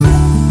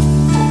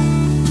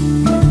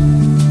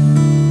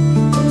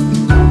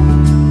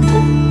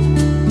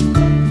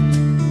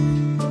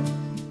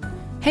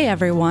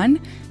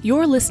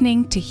You're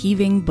listening to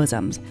Heaving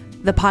Bosoms,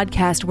 the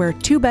podcast where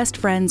two best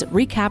friends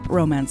recap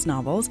romance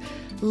novels,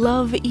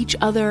 love each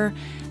other,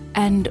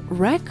 and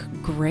wreck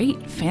great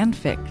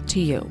fanfic to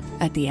you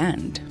at the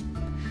end.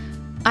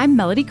 I'm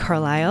Melody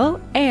Carlisle,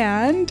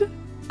 and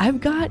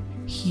I've got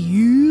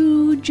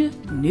huge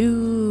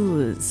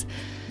news.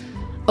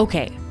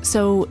 Okay,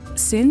 so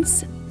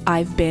since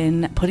I've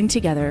been putting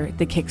together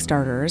the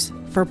Kickstarters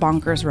for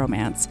Bonkers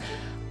Romance,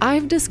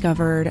 I've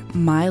discovered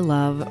my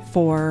love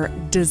for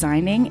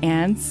designing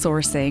and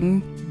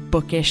sourcing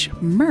bookish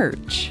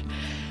merch.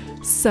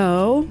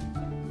 So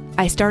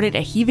I started a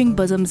Heaving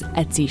Bosoms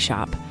Etsy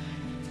shop.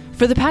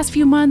 For the past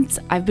few months,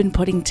 I've been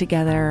putting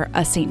together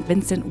a St.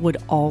 Vincent Would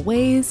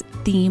Always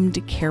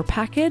themed care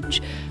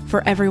package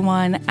for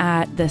everyone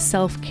at the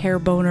Self-Care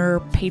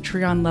Boner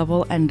Patreon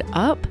level and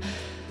up.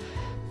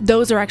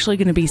 Those are actually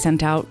going to be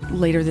sent out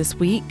later this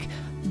week,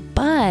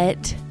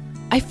 but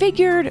I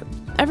figured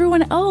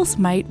everyone else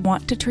might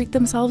want to treat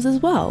themselves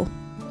as well.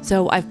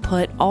 So I've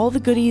put all the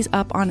goodies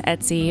up on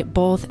Etsy,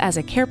 both as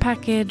a care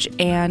package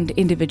and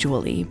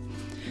individually.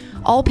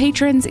 All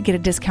patrons get a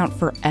discount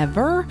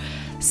forever,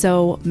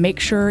 so make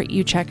sure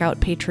you check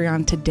out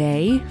Patreon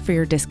today for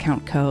your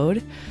discount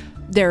code.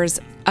 There's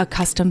a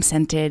custom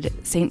scented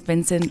St.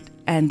 Vincent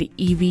and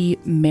Evie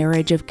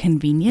Marriage of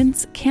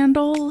Convenience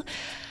candle,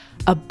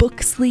 a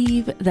book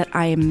sleeve that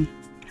I'm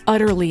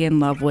utterly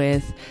in love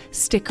with,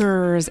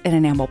 stickers, an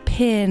enamel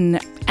pin,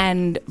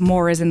 and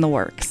more is in the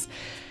works.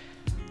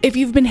 If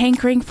you've been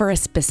hankering for a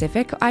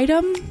specific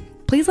item,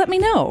 please let me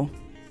know.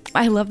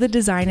 I love the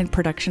design and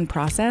production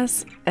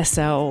process,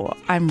 so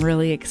I'm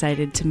really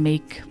excited to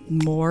make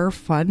more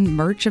fun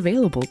merch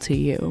available to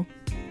you.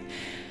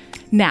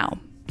 Now,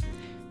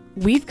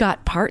 we've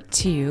got part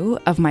 2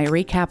 of my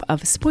recap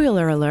of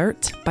Spoiler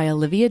Alert by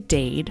Olivia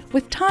Dade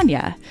with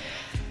Tanya.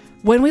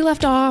 When we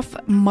left off,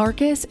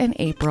 Marcus and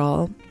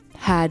April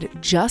had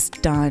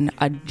just done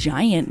a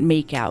giant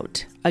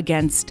makeout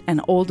against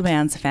an old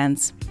man's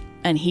fence,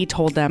 and he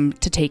told them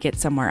to take it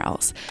somewhere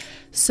else.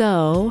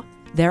 So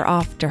they're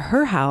off to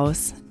her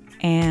house,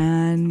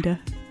 and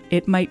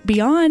it might be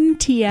on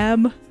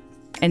TM.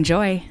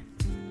 Enjoy.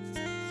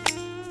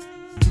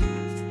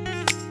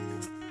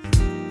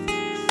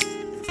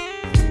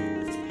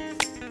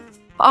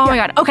 Oh my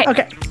God.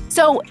 Okay.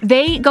 So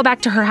they go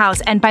back to her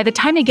house, and by the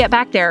time they get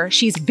back there,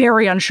 she's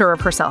very unsure of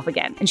herself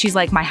again. And she's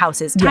like, my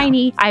house is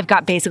tiny. I've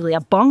got basically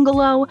a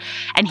bungalow,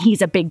 and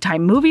he's a big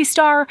time movie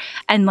star.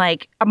 And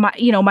like,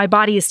 my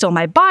body is still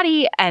my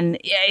body, and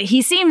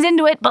he seems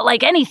into it, but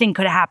like anything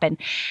could happen.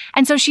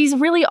 And so she's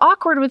really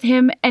awkward with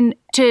him. And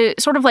to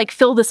sort of like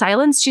fill the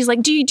silence, she's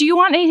like, do you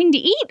want anything to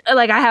eat?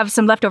 Like, I have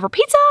some leftover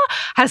pizza,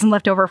 I have some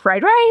leftover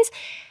fried rice.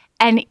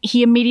 And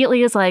he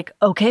immediately is like,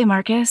 okay,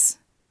 Marcus,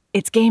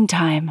 it's game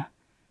time.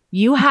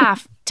 You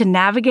have to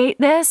navigate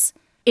this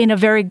in a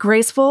very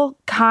graceful,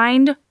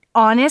 kind,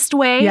 honest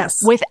way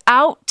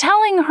without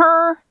telling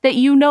her that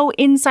you know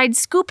inside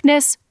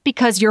scoopness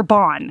because you're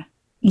Bon.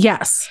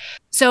 Yes.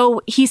 So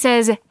he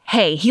says,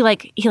 hey, he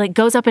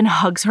goes up and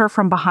hugs her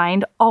from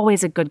behind.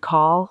 Always a good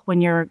call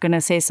when you're going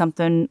to say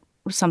something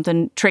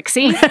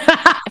tricksy.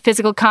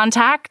 Physical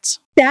contact.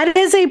 That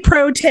is a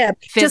pro tip.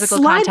 Just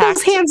slide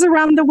those hands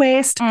around the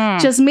waist.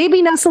 Just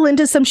maybe nestle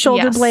into some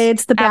shoulder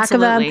blades, the back of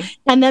them,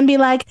 and then be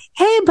like,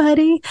 hey,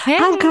 buddy,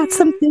 I've got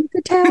something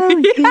to tell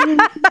you.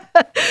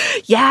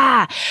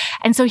 Yeah.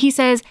 And so he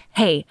says,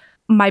 hey,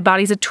 my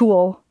body's a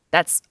tool.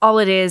 That's all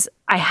it is.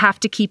 I have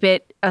to keep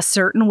it a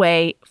certain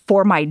way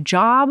for my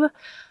job,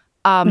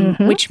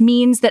 which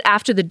means that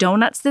after the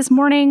donuts this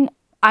morning,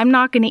 I'm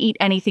not going to eat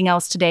anything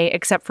else today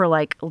except for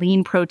like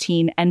lean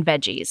protein and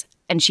veggies.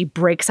 And she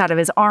breaks out of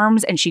his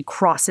arms and she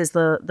crosses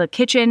the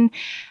kitchen.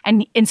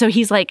 And so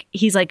he's like,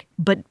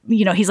 but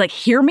he's like,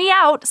 hear me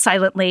out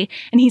silently.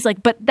 And he's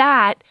like, but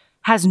that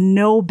has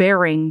no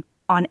bearing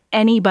on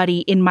anybody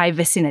in my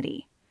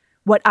vicinity.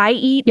 What I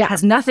eat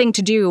has nothing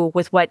to do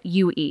with what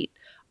you eat.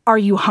 Are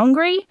you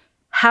hungry?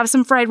 Have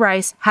some fried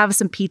rice, have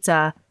some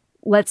pizza.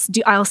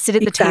 I'll sit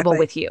at the table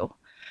with you.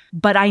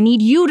 But I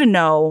need you to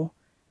know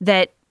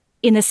that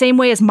in the same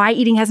way as my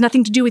eating has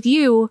nothing to do with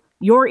you,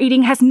 your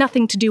eating has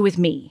nothing to do with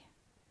me.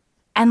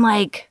 And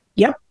like,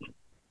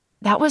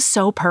 that was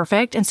so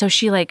perfect. And so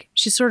she's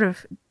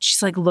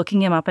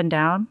looking him up and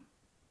down,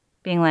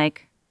 being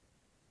like,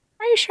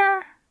 are you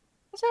sure?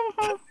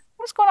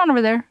 What's going on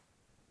over there?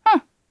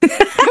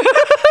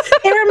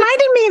 It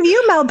reminded me of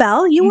you, Mel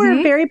Bell. You were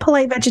a very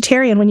polite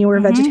vegetarian when you were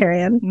a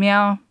vegetarian.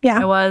 Yeah.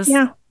 I was.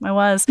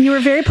 You were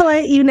very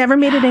polite. You never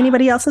made it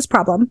anybody else's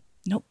problem.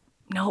 Nope.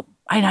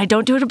 And I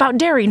don't do it about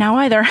dairy now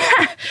either.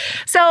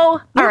 So,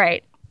 all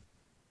right.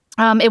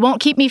 It won't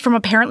keep me from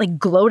apparently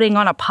gloating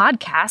on a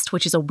podcast,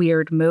 which is a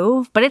weird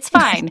move, but it's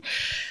fine.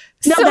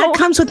 No, that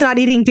comes with not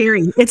eating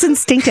dairy. It's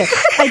instinctive.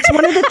 It's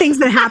one of the things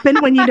that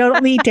happen when you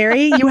don't eat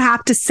dairy. You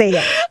have to say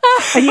it.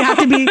 And you have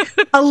to be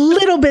a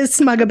little bit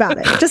smug about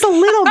it. Just a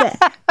little bit.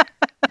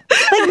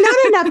 Like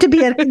not enough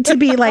to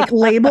be like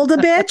labeled a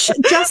bitch,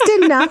 just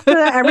enough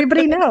that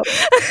everybody knows.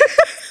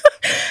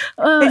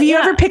 If you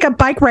ever pick up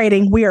bike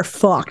riding, we are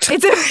fucked.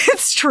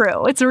 It's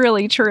true. It's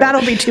really true.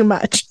 That'll be too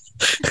much.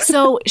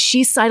 So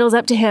she sidles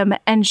up to him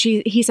and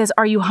he says,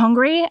 "Are you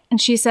hungry?"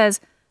 And she says,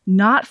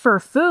 "Not for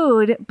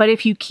food, but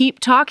if you keep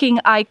talking,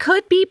 I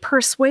could be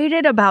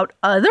persuaded about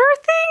other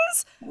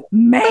things."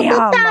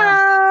 Ma'am.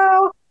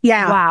 No.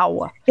 Yeah.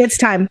 Wow. It's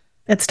time.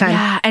 It's time.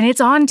 Yeah, and it's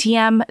on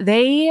TM.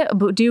 They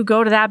do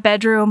go to that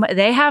bedroom.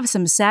 They have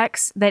some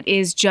sex that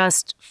is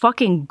just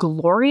fucking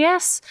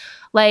glorious.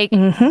 Like,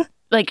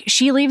 like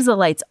she leaves the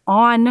lights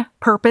on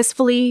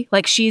purposefully.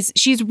 Like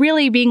she's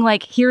really being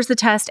like, here's the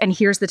test, and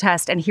here's the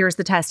test, and here's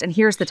the test, and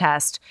here's the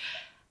test.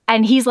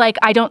 And he's like,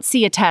 I don't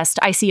see a test.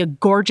 I see a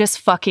gorgeous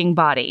fucking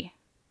body.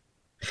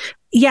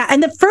 Yeah,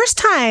 and the first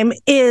time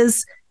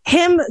is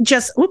him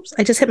just, oops,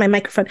 I just hit my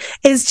microphone,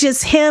 is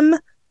just him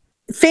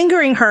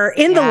fingering her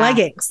in the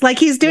leggings, like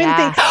he's doing the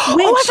thing.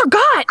 I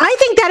forgot. I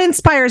think that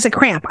inspires a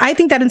cramp. I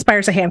think that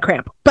inspires a hand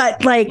cramp.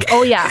 But like,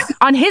 oh yeah,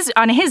 on his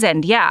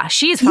end, yeah,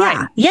 she's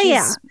fine.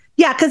 Yeah.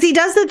 Because he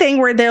does the thing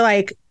where they're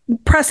like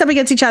pressed up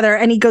against each other,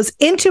 and he goes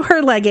into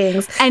her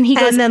leggings, and he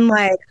goes, and then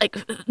like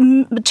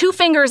two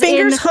fingers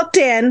hooked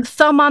in,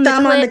 thumb on the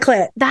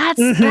clit. That's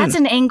that's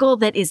an angle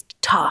that is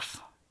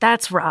tough.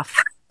 That's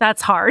rough.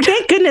 That's hard.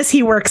 Thank goodness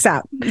he works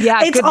out.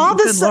 Yeah, it's all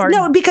this.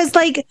 No, because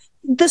like.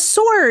 The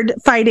sword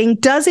fighting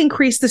does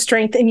increase the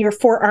strength in your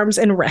forearms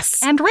and wrists.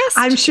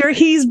 I'm sure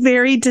he's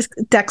very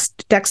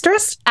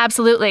dexterous.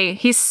 Absolutely.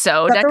 He's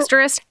so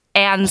dexterous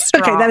and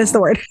strong. Okay, that is the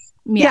word.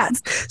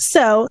 Yes.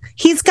 So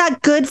he's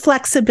got good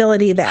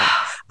flexibility there.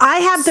 I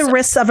have the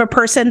wrists of a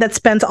person that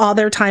spends all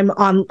their time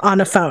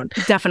on a phone.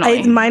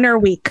 Definitely. Mine are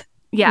weak.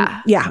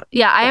 Yeah.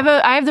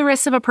 I have the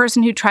wrists of a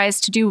person who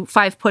tries to do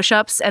 5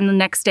 push-ups and the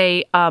next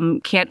day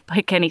can't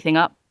pick anything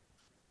up.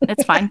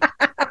 It's fine.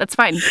 That's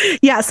fine.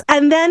 Yes.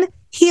 And then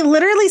he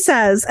literally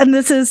says, and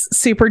this is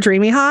super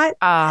dreamy hot,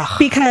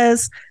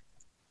 because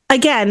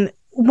again,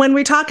 when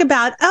we talk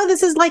about, oh,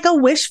 this is like a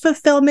wish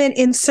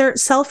fulfillment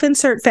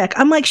self-insert fic,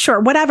 I'm like, sure,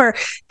 whatever.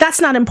 That's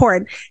not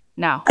important.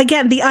 No.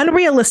 Again, the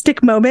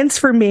unrealistic moments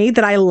for me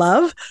that I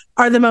love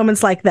are the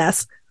moments like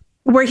this,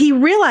 where he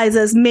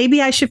realizes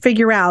maybe I should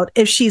figure out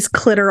if she's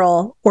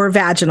clitoral or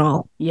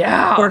vaginal.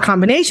 Yeah. Or a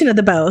combination of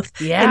the both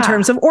in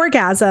terms of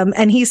orgasm.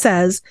 And he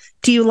says,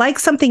 do you like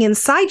something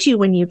inside you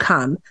when you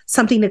come?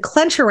 Something to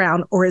clench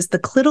around, or is the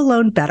clit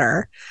alone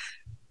better?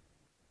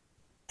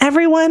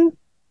 Everyone,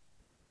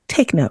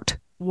 take note.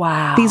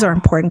 Wow. These are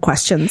important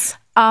questions.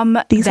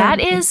 That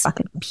is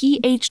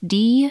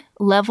PhD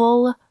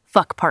level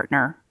fuck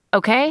partner.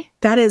 Okay?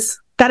 That is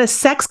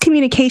sex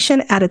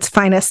communication at its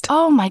finest.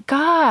 Oh my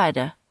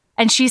God.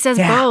 And she says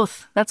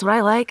both. That's what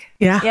I like.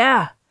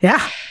 Yeah.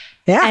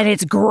 And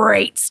it's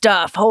great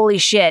stuff. Holy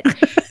shit.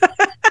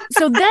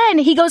 So then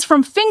he goes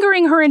from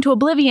fingering her into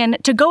oblivion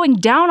to going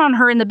down on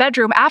her in the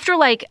bedroom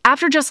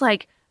after just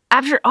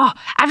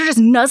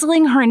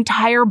nuzzling her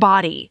entire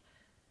body.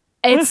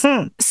 It's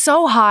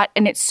so hot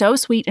and it's so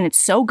sweet and it's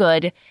so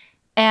good.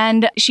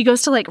 And she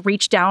goes to like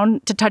reach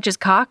down to touch his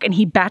cock, and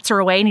he bats her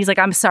away, and he's like,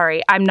 I'm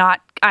sorry,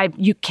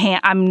 you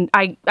can't,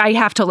 I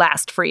have to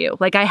last for you.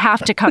 Like, I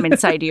have to come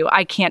inside you.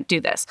 I can't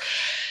do this.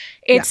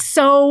 It's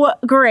so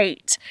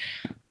great.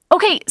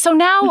 Okay. So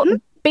now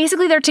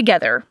basically they're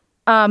together.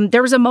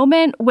 There was a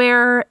moment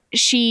where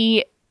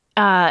she,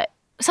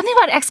 something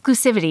about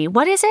exclusivity.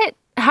 What is it?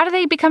 How do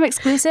they become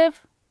exclusive?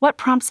 What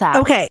prompts that?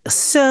 Okay.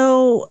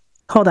 So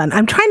hold on.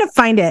 I'm trying to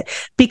find it,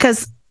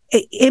 because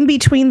in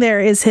between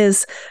there is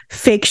his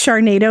fake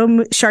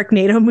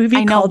Sharknado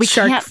movie called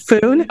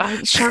Sharkfoon.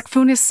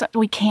 Sharkfoon is,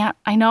 we can't,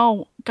 I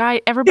know.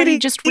 Guy, everybody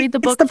just read the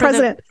book for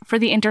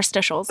the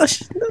interstitials.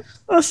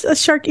 A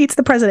shark eats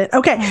the president.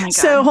 Okay,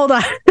 so hold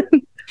on.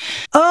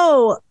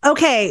 Oh,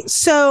 okay.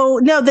 So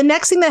no, the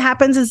next thing that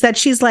happens is that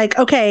she's like,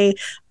 okay,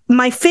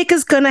 my fic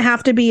is going to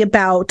have to be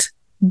about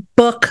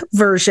book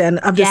version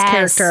of this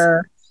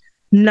character,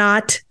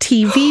 not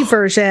TV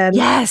version.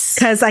 Yes.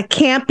 Because I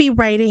can't be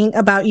writing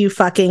about you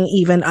fucking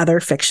even other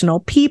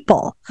fictional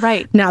people.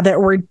 Right. Now that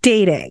we're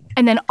dating.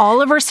 And then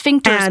all of her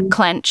sphincters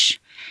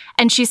clench.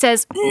 And she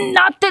says,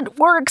 not that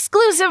we're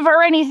exclusive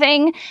or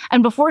anything.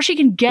 And before she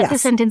can get the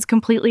sentence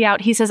completely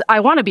out, he says, I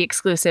want to be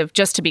exclusive,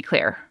 just to be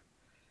clear.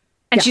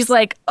 And she's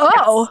like,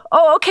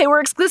 okay,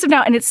 we're exclusive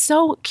now. And it's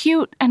so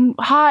cute and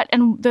hot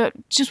and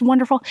just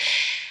wonderful.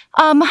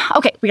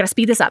 Okay, we got to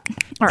speed this up.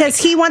 Because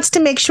he wants to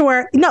make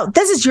sure, no,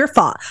 this is your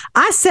fault.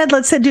 I said,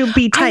 let's do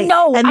be tight. I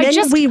know. And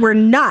then we were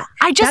not.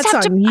 I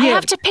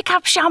have to pick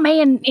up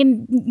Xiaomei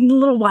in a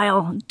little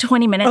while,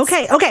 20 minutes.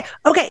 Okay.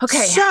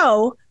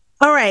 So,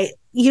 all right.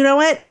 You know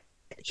what?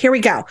 Here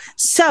we go.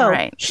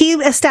 So he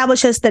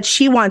establishes that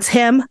she wants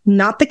him,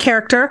 not the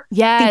character.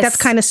 Yes. I think that's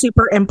kind of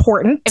super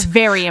important.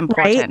 Very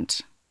important.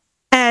 Right?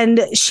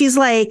 And she's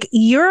like,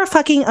 you're a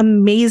fucking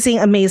amazing,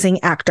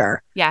 amazing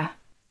actor. Yeah.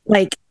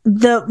 Like,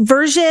 the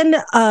version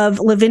of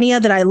Lavinia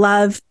that I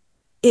love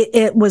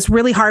it was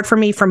really hard for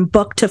me from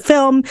book to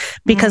film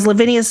because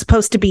Lavinia is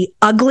supposed to be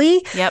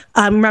ugly. Yep.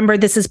 Remember,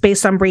 this is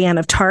based on Brienne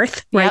of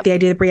Tarth, right? Yep. The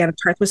idea that Brienne of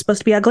Tarth was supposed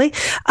to be ugly.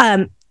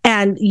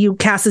 And you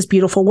cast this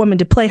beautiful woman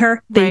to play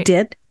her. They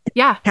did.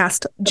 Yeah.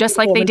 Cast just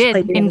like they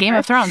did in Game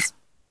of Thrones.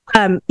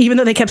 Even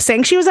though they kept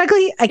saying she was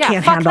ugly, I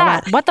can't handle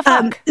that. What the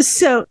fuck?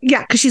 So,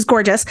 yeah, because she's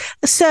gorgeous.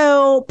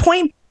 So,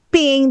 point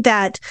being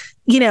that,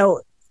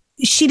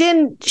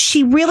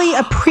 she really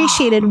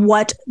appreciated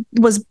what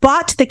was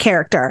bought to the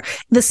character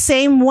the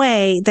same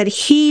way that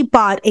he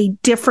bought a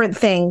different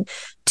thing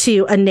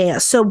to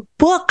Aeneas. So,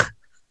 book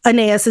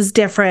Aeneas is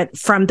different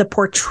from the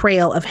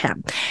portrayal of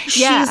him.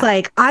 Yeah. She's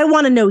like, I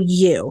want to know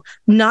you,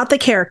 not the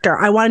character.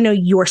 I want to know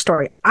your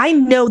story. I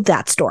know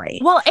that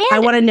story. Well, and I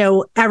want to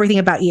know everything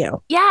about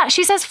you. Yeah,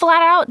 she says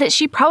flat out that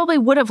she probably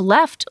would have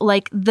left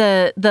like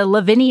the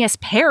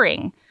Lavinius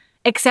pairing,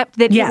 except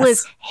that it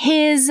was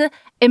his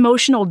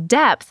emotional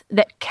depth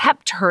that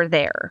kept her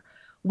there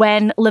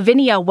when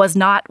Lavinia was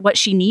not what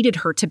she needed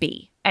her to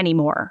be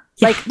anymore.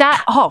 Yeah. Like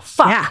that. Oh,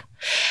 fuck. Yeah.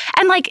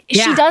 And like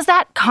she does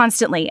that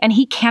constantly and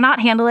he cannot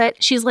handle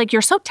it. She's like,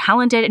 you're so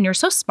talented and you're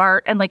so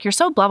smart and like you're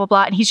so blah, blah,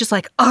 blah. And he's just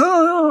like,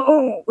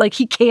 oh, like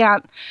he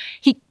can't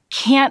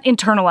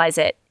internalize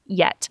it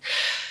yet.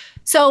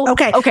 So,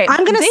 okay.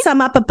 I'm going to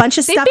sum up a bunch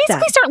of stuff. They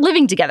basically start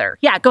living together.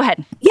 Yeah, go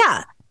ahead.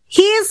 Yeah.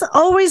 He's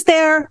always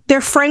there.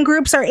 Their friend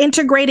groups are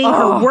integrating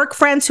her work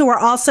friends who are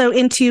also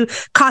into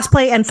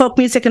cosplay and folk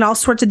music and all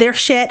sorts of their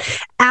shit.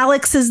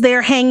 Alex is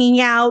there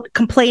hanging out,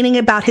 complaining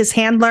about his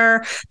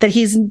handler that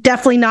he's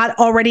definitely not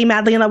already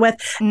madly in love with.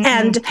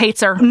 And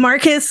hates her.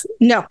 Marcus,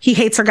 no, he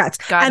hates her guts.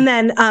 God. And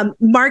then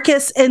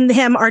Marcus and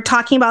him are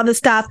talking about this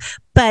stuff,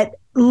 but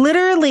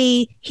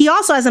literally, he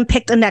also hasn't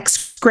picked a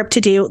next script to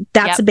do.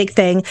 That's a big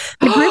thing.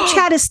 The group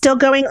chat is still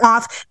going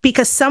off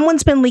because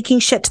someone's been leaking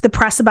shit to the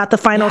press about the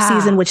final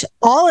season, which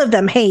all of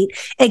them hate,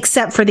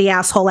 except for the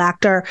asshole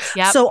actor.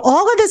 Yep. So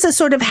all of this is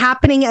sort of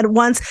happening at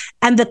once,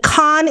 and the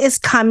con is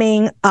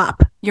coming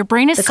up. Your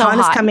brain is the con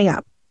is coming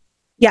up.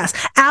 Yes.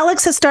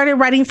 Alex has started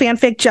writing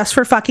fanfic just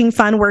for fucking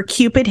fun, where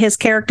Cupid, his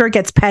character,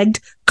 gets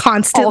pegged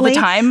constantly. All the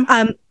time.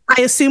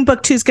 I assume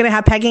book 2 is going to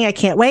have pegging. I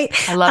can't wait.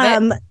 I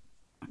love it.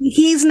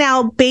 He's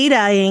now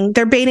betaing.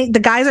 They're baiting. The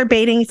guys are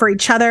baiting for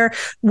each other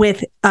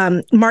with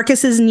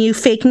Marcus's new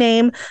fake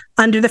name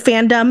under the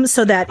fandom,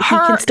 so that he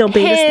can still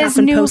beta stuff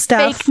and post stuff.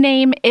 His new fake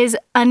name is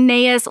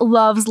Aeneas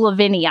Loves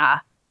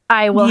Lavinia.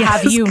 I will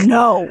have you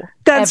know.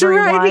 That's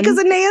everyone. Right, because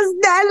Aeneas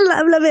dad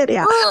love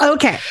Lavinia.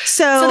 Okay,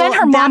 so then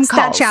her mom calls.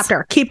 That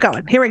chapter. Keep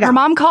going. Here we go. Her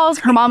mom calls.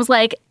 Her mom's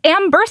like,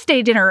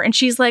 birthday dinner. And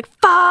she's like,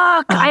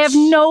 fuck, I have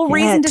no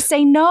reason to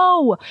say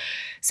no.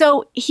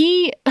 So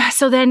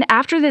then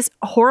after this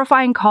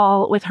horrifying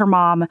call with her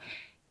mom,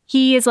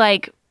 he is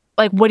like,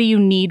 what do you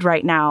need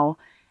right now?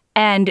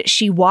 And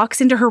she walks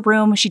into her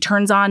room. She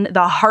turns on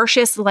the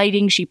harshest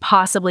lighting she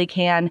possibly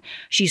can.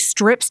 She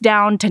strips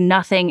down to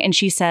nothing. And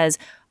she says,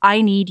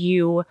 I need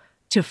you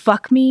to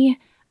fuck me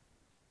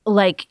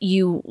like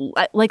you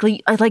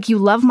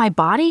love my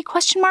body ?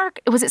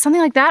 Was it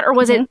something like that? Or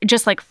was it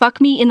just like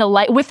fuck me in the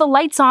light with the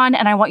lights on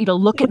and I want you to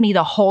look at me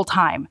the whole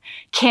time?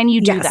 Can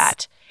you do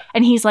that?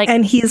 And he's like,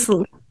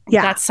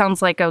 that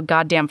sounds like a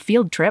goddamn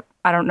field trip.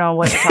 I don't know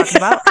what you're talking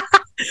about.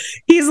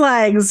 He's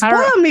like,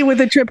 spoil me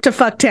with a trip to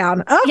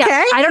Fucktown. Okay.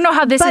 Yeah, I don't know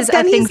how this is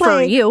a thing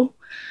for you.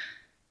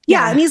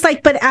 Yeah. And he's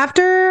like, but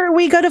after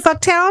we go to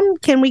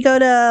Fucktown, can we go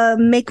to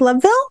Make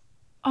Loveville?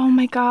 Oh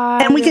my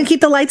God. And we can keep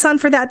the lights on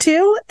for that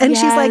too? And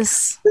she's like,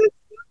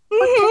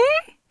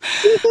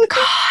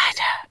 God.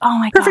 Oh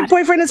my God. Perfect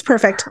boyfriend is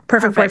perfect.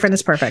 Perfect boyfriend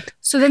is perfect.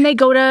 So then they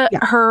go to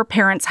her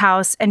parents'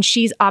 house and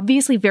she's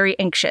obviously very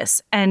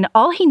anxious. And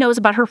all he knows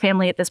about her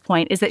family at this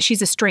point is that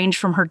she's estranged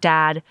from her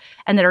dad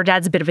and that her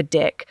dad's a bit of a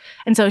dick.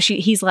 And so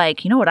he's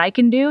like, you know what I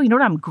can do? You know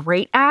what I'm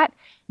great at?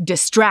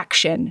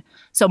 Distraction.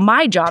 So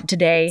my job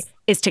today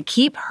is to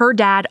keep her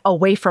dad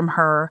away from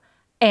her.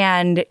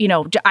 And,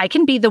 I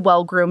can be the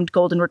well-groomed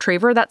golden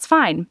retriever. That's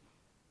fine.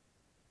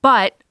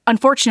 But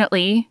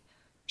unfortunately,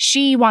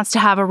 she wants to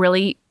have a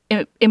really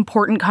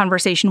important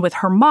conversation with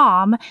her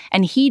mom.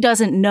 And he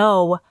doesn't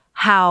know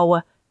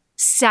how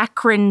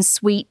saccharine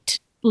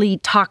sweetly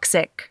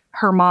toxic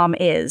her mom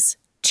is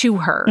to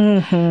her.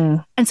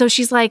 Mm-hmm. And so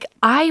she's like,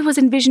 I was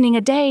envisioning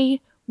a day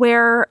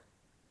where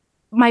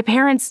my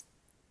parents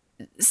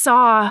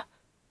saw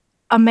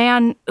a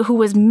man who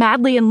was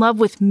madly in love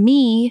with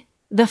me,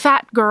 the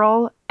fat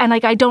girl, and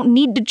I don't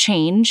need to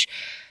change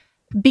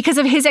because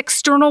of his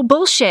external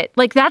bullshit.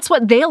 That's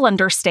what they'll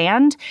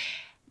understand.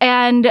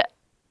 And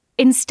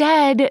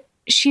instead,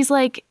 she's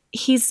like,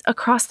 he's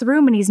across the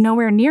room and he's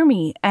nowhere near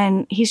me.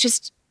 And he's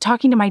just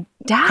talking to my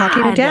dad.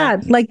 Talking to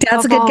dad. Like,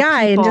 dad's a good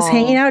guy and just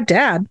hanging out with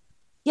dad.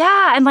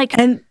 Yeah.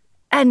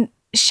 And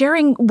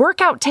sharing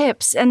workout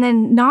tips and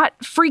then not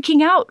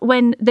freaking out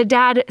when the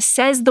dad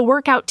says the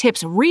workout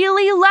tips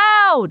really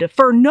loud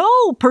for no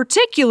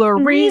particular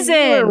reason.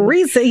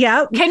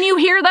 Yeah. Can you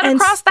hear that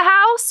across the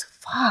house?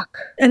 Fuck.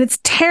 And it's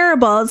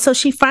terrible. So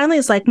she finally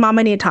is like, Mom,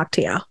 I need to talk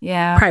to you.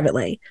 Yeah.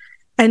 Privately.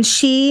 And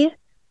she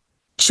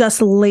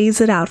just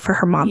lays it out for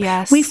her mom.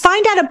 Yes. We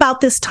find out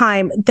about this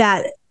time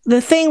that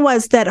the thing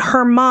was that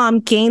her mom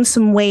gained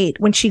some weight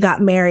when she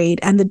got married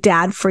and the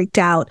dad freaked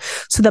out.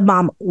 So the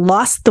mom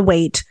lost the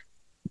weight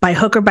by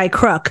hook or by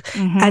crook,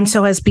 and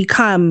so has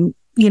become,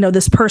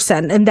 this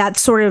person. And that's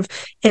sort of,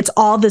 it's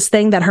all this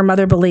thing that her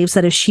mother believes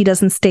that if she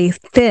doesn't stay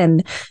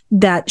thin,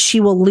 that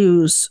she will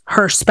lose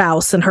her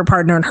spouse and her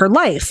partner in her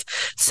life.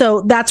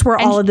 So that's where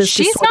all of this.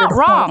 She's not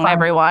wrong,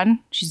 everyone.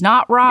 She's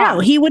not wrong. No,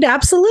 he would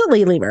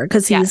absolutely leave her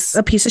because he's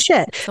a piece of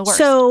shit.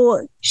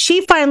 So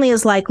she finally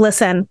is like,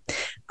 listen,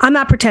 I'm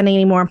not pretending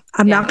anymore.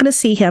 I'm not going to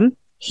see him.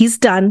 He's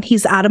done.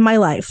 He's out of my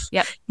life.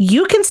 Yep.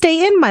 You can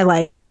stay in my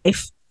life,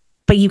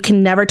 but you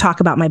can never talk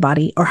about my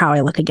body or how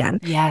I look again.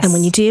 Yes. And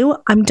when you do,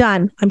 I'm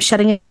done. I'm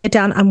shutting it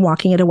down. I'm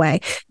walking it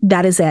away.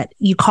 That is it.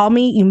 You call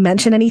me, you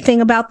mention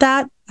anything about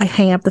that, I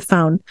hang up the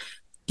phone.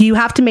 You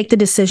have to make the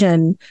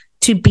decision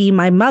to be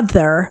my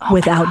mother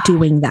without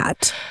doing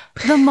that.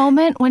 The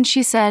moment when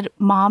she said,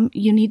 Mom,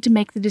 you need to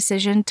make the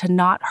decision to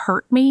not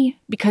hurt me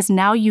because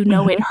now you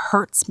know it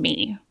hurts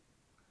me.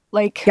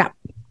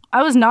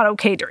 I was not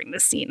okay during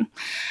this scene.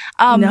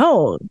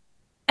 No.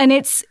 And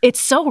it's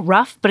so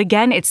rough, but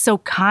again, it's so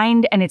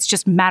kind and it's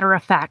just matter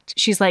of fact.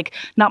 She's like,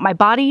 not my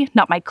body,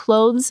 not my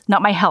clothes,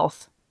 not my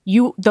health.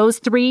 Those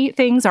three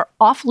things are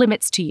off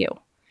limits to you.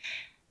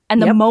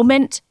 And the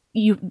moment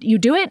you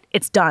do it,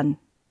 it's done.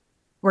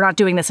 We're not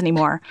doing this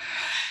anymore.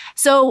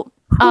 So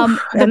and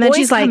then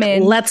she's like,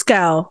 let's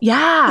go.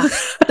 Yeah.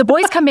 The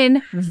boys come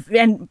in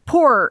and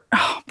poor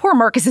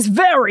Marcus is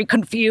very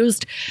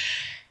confused.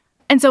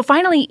 And so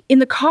finally in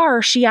the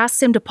car, she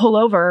asks him to pull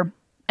over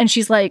and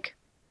she's like,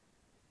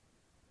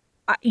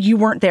 you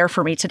weren't there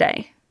for me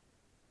today.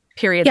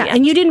 Period. Yeah.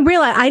 And you didn't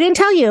realize, I didn't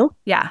tell you.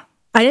 Yeah.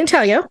 I didn't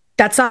tell you.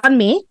 That's on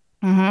me.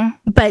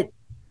 But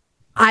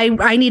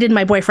I needed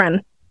my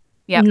boyfriend,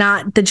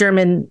 not the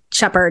German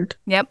Shepherd.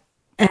 Yep.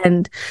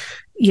 And,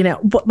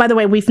 by the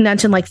way, we've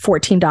mentioned like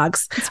 14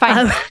 dogs. It's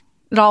fine.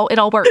 It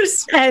all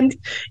works. And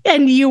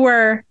you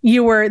were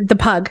the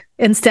pug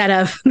instead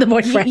of the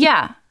boyfriend.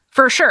 Yeah,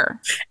 for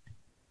sure.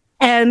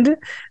 And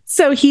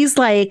so he's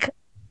like,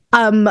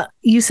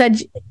 you said,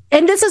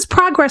 and this is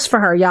progress for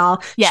her,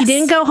 y'all. Yes. She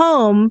didn't go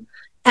home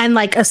and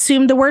like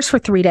assume the worst for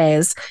 3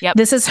 days. Yep.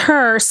 This is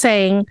her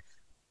saying,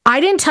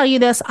 I didn't tell you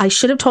this. I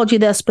should have told you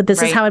this, but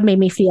this is how it made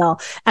me feel.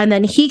 And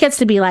then he gets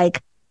to be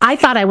like, I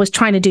thought I was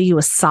trying to do you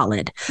a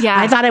solid. Yeah.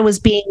 I thought I was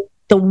being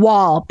the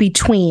wall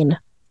between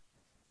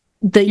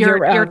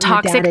your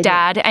toxic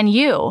dad and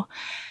you.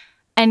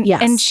 And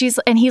and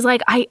he's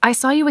like, I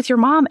saw you with your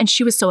mom and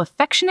she was so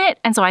affectionate.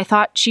 And so I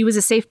thought she was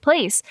a safe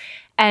place.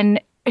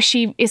 And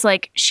she is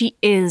like, she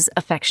is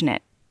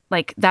affectionate.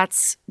 Like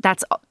that's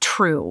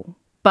true,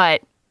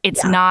 but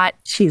it's not,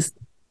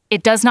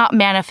 it does not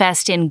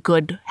manifest in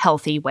good,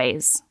 healthy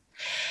ways.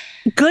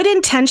 Good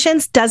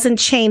intentions doesn't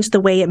change the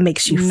way it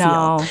makes you feel.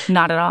 No,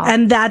 not at all.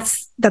 And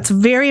that's a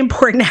very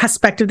important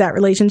aspect of that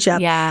relationship.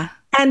 Yeah.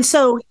 And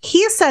so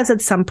he says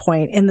at some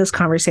point in this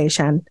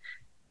conversation,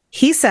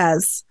 he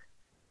says,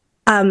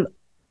 I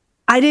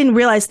didn't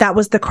realize that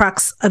was the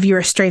crux of your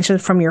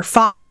estrangement from your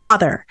father.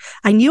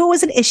 I knew it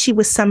was an issue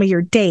with some of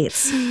your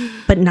dates,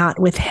 but not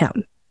with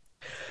him.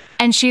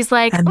 And she's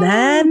like, and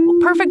then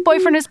perfect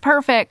boyfriend is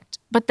perfect.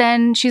 But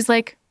then she's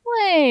like,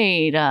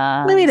 wait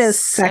a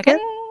second.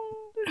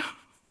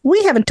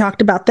 We haven't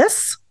talked about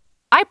this.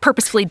 I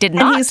purposefully did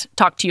not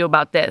talk to you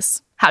about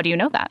this. How do you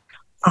know that?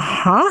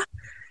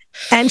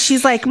 And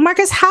she's like,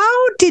 Marcus,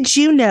 how did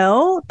you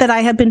know that I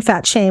have been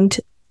fat shamed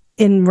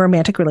in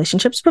romantic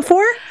relationships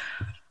before?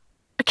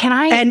 Can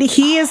I? And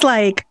he is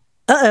like,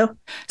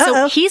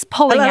 So he's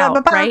pulling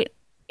out, right?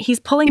 He's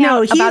pulling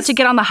out, about to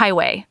get on the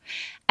highway.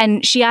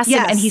 And she asks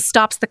him, and he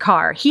stops the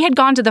car. He had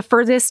gone to the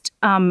furthest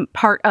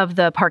part of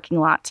the parking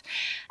lot.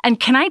 And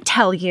can I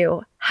tell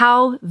you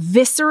how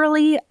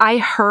viscerally I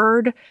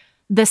heard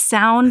the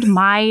sound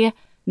my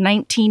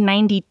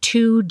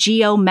 1992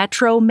 Geo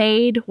Metro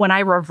made when I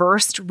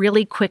reversed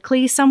really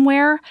quickly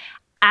somewhere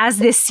as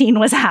this scene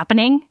was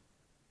happening?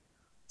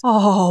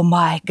 Oh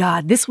my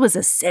God, this was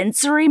a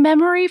sensory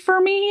memory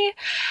for me,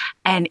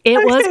 and it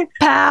was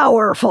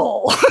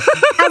powerful.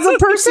 As a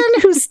person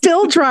who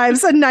still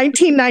drives a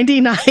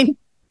 1999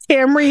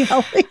 Camry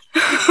Helly,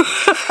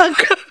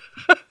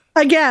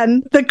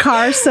 again, the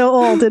car so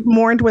old it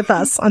mourned with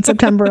us on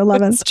September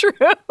 11th. It's true.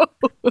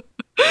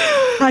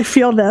 I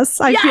feel this.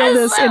 I feel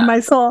this in my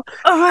soul.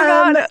 Oh my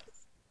God.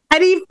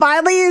 And he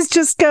finally he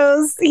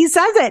says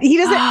it. He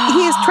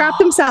has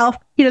trapped himself.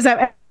 He doesn't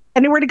have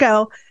anywhere to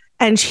go.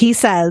 And he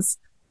says,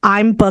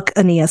 I'm book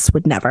Aeneas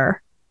would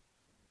never.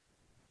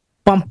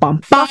 Bum, bum,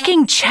 bum.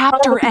 Fucking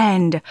chapter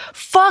end.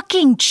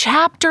 Fucking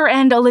chapter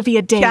end,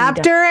 Olivia Dade.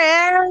 Chapter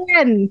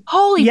end.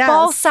 Holy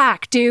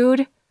ballsack,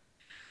 dude.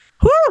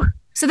 Whew.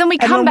 So then we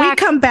come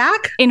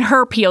back in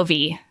her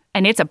POV,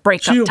 and it's a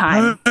breakup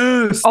time.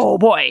 Oh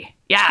boy.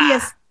 Yeah. She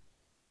is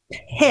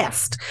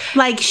pissed.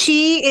 Like,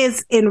 she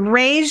is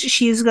enraged.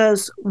 She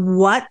goes,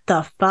 what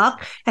the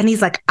fuck? And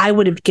he's like, I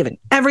would have given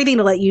everything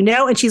to let you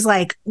know. And she's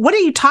like, what are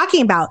you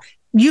talking about?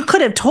 You could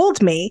have told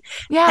me.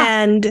 Yeah.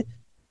 And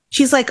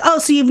she's like, oh,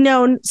 so you've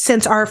known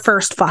since our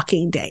first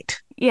fucking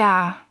date.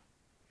 Yeah.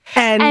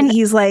 And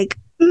he's like,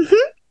 mm-hmm.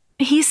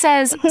 He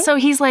says, so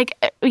he's like,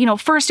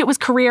 first it was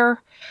career,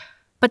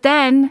 but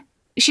then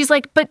she's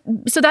like, but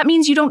so that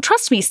means you don't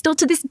trust me. Still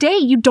to this day,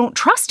 you don't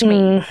trust me.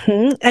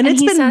 Mm-hmm. And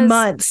it's been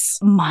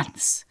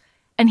months.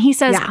 And he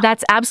says,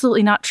 that's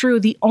absolutely not true.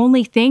 The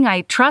only thing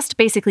I trust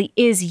basically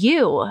is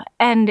you.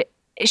 And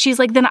she's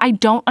like, then I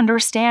don't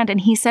understand.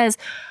 And he says,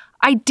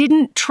 I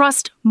didn't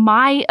trust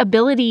my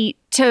ability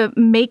to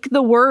make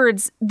the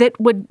words that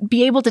would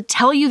be able to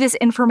tell you this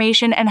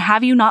information and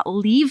have you not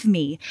leave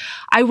me.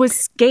 I was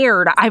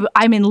scared.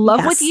 I'm in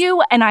love with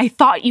you, and I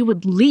thought you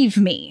would leave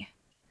me.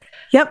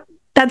 Yep,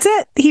 that's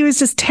it. He was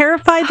just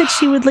terrified that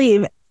she would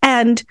leave.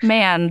 And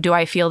man, do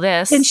I feel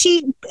this. And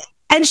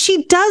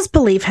she does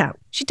believe him.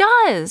 She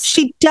does.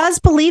 She does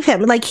believe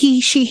him. Like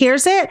she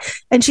hears it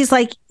and she's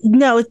like,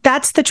 no,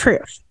 that's the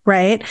truth.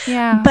 Right.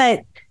 Yeah.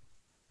 But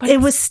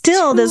it was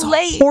still this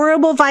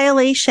horrible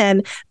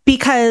violation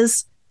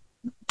because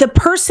the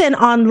person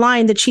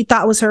online that she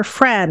thought was her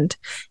friend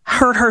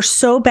hurt her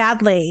so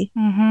badly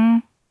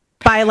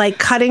by like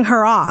cutting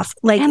her off.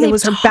 Like it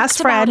was her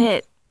best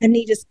friend and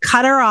he just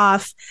cut her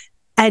off.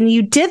 And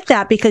you did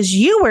that because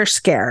you were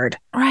scared.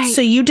 Right.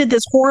 So you did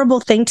this horrible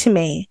thing to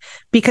me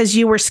because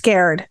you were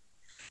scared.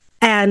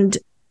 And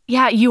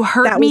yeah, you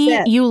hurt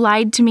me, you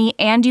lied to me,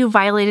 and you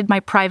violated my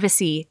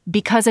privacy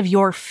because of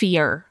your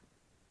fear.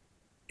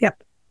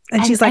 Yep.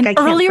 And she's like, I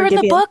can't earlier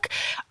forgive in the you.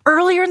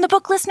 Earlier in the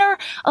book, listener,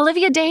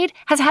 Olivia Dade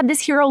has had this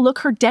hero look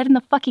her dead in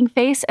the fucking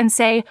face and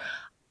say,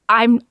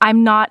 I'm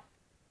not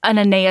an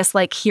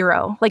Aeneas-like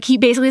hero. Like he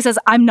basically says,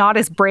 I'm not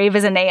as brave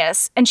as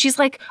Aeneas. And she's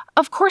like,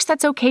 of course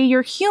that's okay.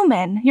 You're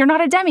human. You're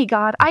not a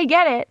demigod. I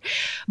get it.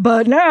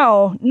 But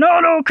now,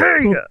 not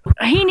okay.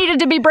 He needed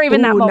to be brave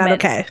in that moment. Not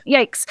okay.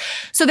 Yikes.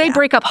 So they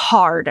break up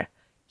hard.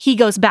 He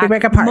goes back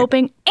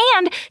moping.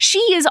 And she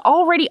is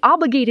already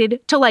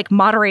obligated to like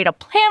moderate a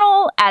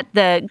panel at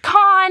the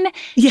con.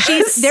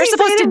 Yes, they're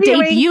supposed to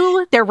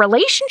debut their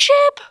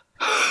relationship.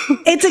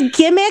 It's a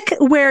gimmick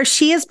where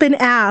she has been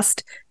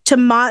asked to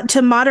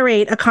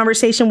moderate a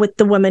conversation with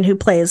the woman who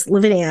plays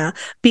Lavinia,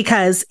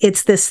 because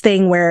it's this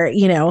thing where,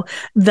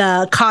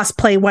 the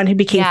cosplay one who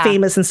became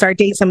famous and started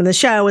dating someone in the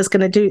show is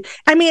going to do.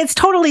 I mean, it's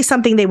totally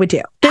something they would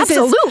do. This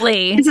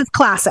is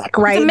classic,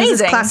 right? It's amazing.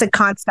 This is classic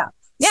con stuff.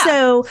 Yeah.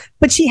 So,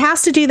 but she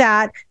has to do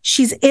that.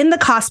 She's in the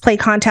cosplay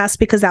contest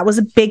because that was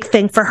a big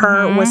thing for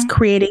her, was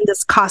creating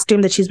this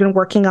costume that she's been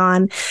working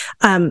on.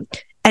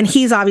 And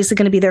he's obviously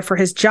going to be there for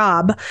his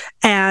job.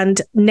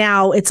 And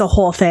now it's a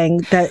whole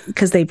thing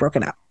because they've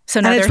broken up. So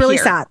now it's really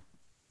sad.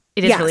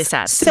 It is really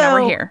sad. So now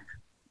we're here.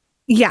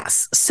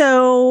 Yes.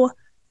 So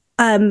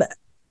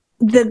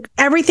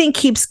everything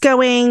keeps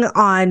going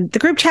on the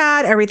group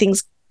chat.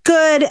 Everything's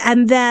good.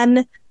 And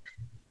then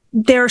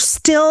they're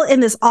still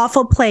in this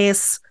awful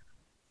place.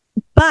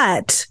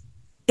 But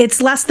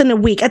it's less than a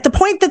week. At the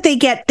point that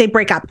they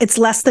break up, it's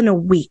less than a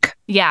week.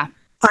 Yeah.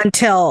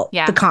 Until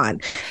the con.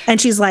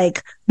 And she's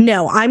like,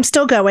 no, I'm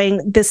still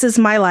going. This is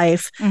my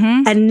life.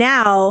 And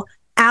now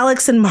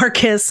Alex and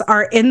Marcus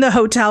are in the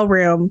hotel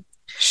room.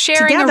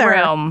 Sharing together,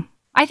 a room.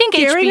 I think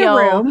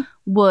HBO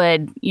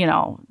would,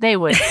 they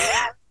would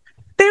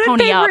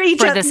pony up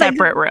for the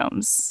separate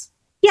rooms.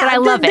 Yeah, but I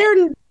love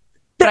it.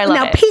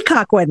 Now,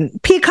 Peacock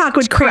wouldn't. Peacock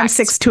would cram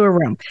 6 to a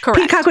room. Correct.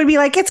 Peacock would be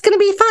like, it's going to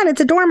be fun.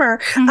 It's a dormer.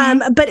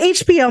 But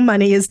HBO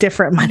money is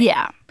different money.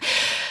 Yeah.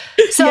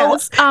 So,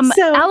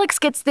 Alex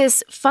gets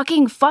this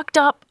fucking fucked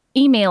up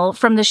email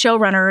from the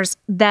showrunners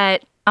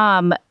that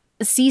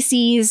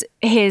CC's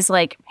his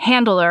like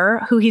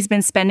handler, who he's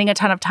been spending a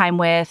ton of time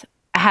with,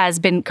 has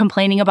been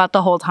complaining about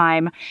the whole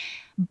time.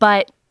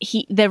 But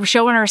the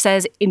showrunner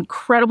says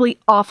incredibly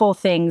awful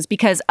things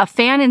because a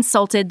fan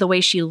insulted the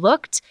way she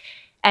looked.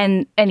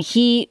 And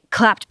he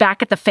clapped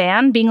back at the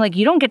fan, being like,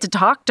 you don't get to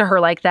talk to her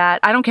like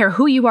that. I don't care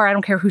who you are. I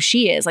don't care who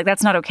she is. Like,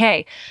 that's not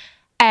okay.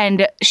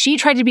 And she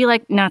tried to be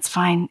like, no, it's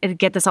fine. I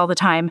get this all the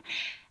time.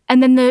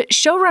 And then the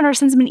showrunner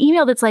sends him an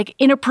email that's like,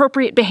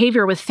 inappropriate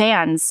behavior with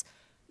fans.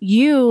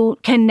 You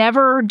can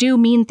never do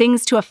mean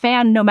things to a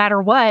fan no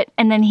matter what.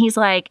 And then he's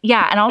like,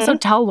 yeah, and also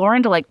tell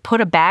Lauren to like put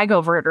a bag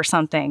over it or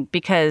something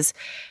because,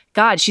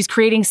 God, she's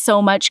creating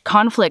so much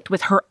conflict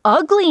with her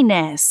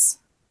ugliness.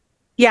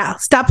 Yeah,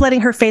 stop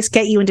letting her face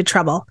get you into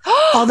trouble.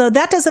 Although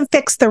that doesn't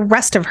fix the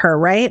rest of her,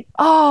 right?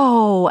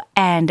 Oh,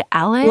 and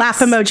Alex... Laugh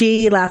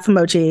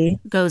emoji.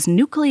 Goes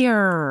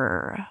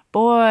nuclear.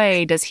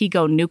 Boy, does he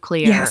go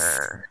nuclear. Yes.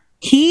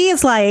 He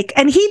is like...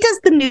 And he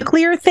does the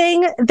nuclear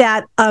thing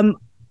that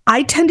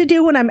I tend to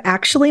do when I'm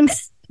actually...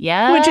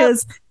 Yeah. Which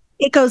is,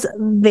 it goes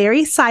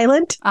very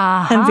silent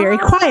and very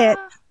quiet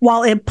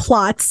while it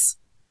plots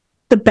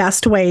the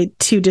best way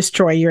to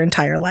destroy your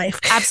entire life.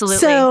 Absolutely.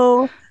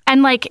 So...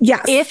 And like,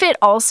 if it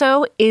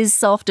also is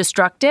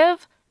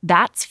self-destructive,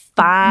 that's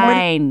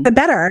fine. More the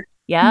better.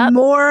 Yeah.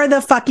 More the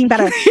fucking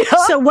better. Yep.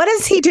 So what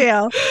does he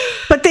do?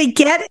 But they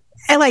get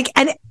and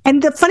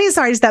the funniest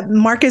part is that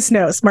Marcus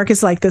knows. Marcus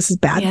is like, this is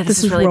bad. Yeah,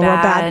 this is really real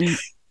bad.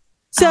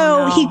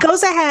 So he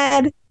goes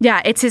ahead.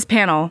 Yeah, it's his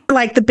panel.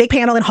 Like the big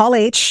panel in Hall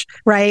H,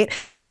 right?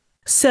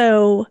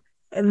 So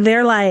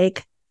they're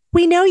like,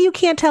 we know you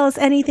can't tell us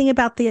anything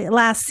about the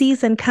last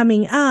season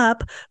coming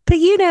up, but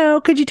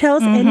could you tell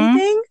us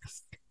anything?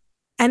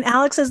 And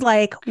Alex is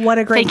like, what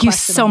a great question. Thank you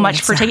so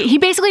much for taking. He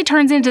basically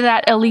turns into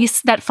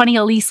that funny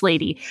Elise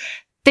lady.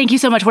 Thank you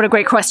so much. What a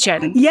great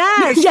question.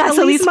 Yes. Yes,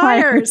 Elise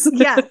Myers.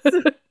 Yes.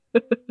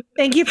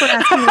 Thank you for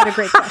asking me what a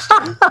great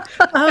question.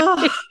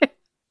 Oh.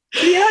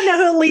 You don't know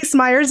who Elise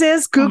Myers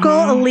is?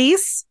 Google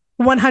Elise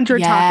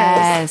 100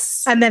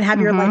 tacos and then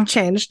have your life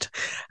changed.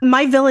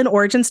 My villain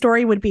origin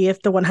story would be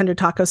if the 100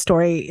 taco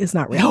story is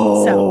not real.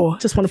 Oh, so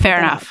just want to fair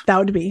enough. That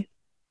would be.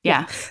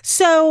 Yeah.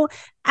 So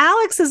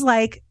Alex is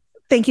like,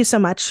 thank you so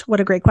much. What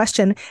a great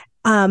question.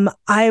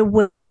 I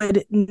would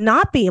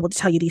not be able to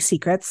tell you these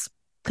secrets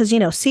because,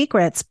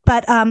 secrets,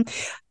 but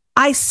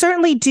I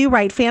certainly do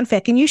write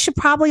fanfic and you should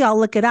probably all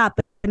look it up.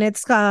 And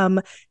it's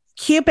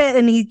Cupid,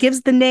 and he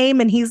gives the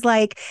name and he's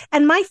like,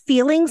 and my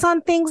feelings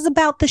on things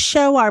about the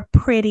show are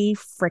pretty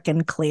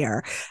freaking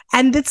clear.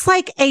 And it's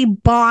like a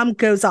bomb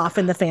goes off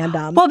in the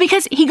fandom. Well,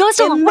 because he goes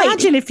to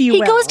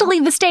goes to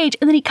leave the stage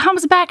and then he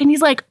comes back and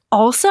he's like,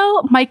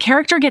 also, my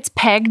character gets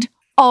pegged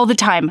all the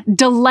time.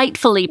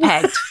 Delightfully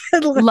pegged.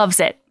 Loves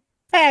it.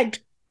 Pegged.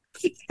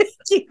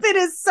 Cupid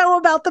is so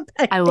about the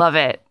peg. I love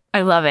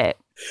it.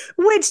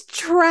 Which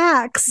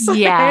tracks.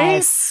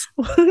 Yes.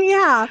 Right?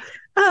 Yeah.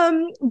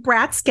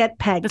 Brats get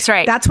pegged. That's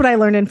right. That's what I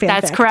learned in fanfic.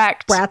 That's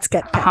correct. Brats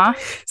get pegged.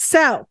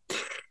 So,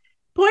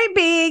 point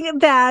being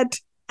that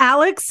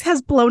Alex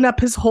has blown up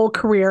his whole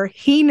career.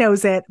 He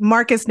knows it.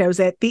 Marcus knows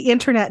it. The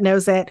internet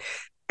knows it.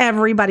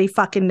 Everybody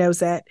fucking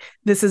knows it.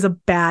 This is a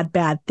bad,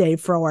 bad day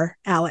for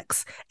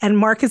Alex. And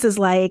Marcus is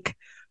like,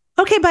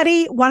 okay,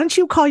 buddy, why don't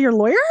you call your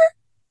lawyer?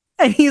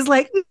 And he's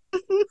like,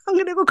 I'm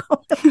going to go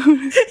call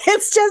him.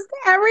 It's just,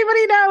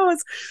 everybody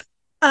knows.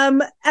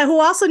 And who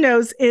also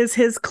knows is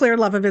his clear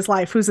love of his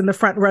life, who's in the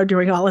front row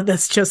doing all of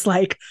this, just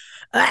like,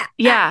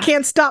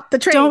 can't stop the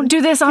train. Don't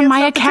do this on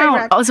my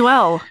account as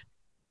well.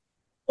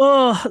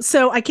 Oh,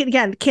 so I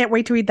can't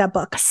wait to read that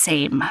book.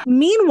 Same.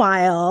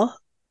 Meanwhile,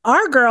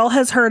 our girl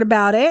has heard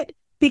about it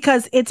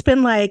because it's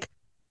been like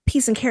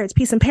peas and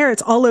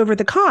carrots all over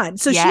the con.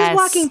 So she's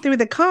walking through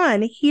the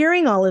con,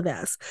 hearing all of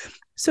this.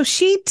 So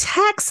she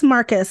texts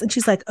Marcus and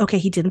she's like, okay,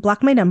 he didn't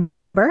block my number.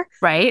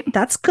 Right.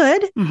 That's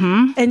good.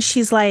 Mm-hmm. And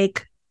she's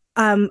like,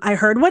 I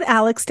heard what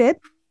Alex did.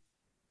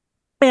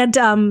 And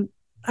I'm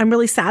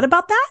really sad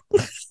about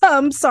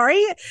that.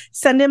 Sorry.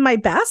 Send him my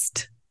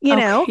best, you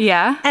know?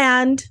 Yeah.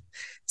 And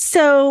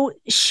so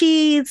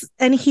he's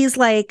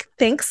like,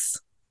 thanks.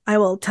 I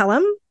will tell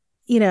him,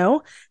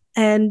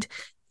 and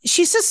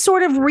she's just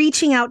sort of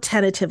reaching out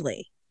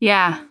tentatively.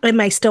 Yeah.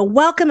 Am I still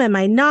welcome? Am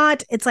I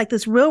not? It's like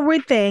this real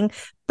weird thing,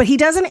 but he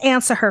doesn't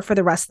answer her for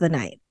the rest of the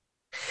night.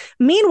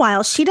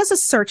 Meanwhile, she does a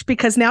search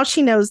because now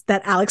she knows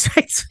that Alex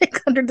writes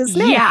fic under this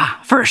name.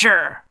 Yeah, for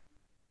sure.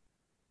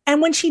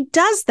 And when she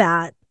does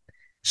that,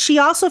 she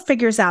also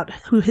figures out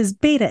who his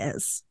beta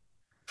is.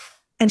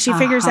 And she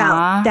figures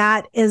out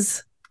that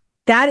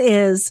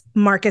is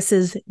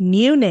Marcus's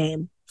new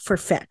name for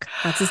fic.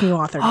 That's his new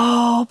author name.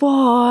 Oh,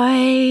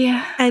 boy.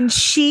 And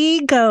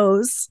she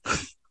goes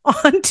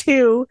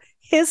onto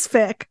his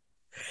fic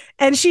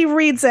and she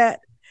reads it.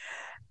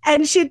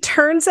 And she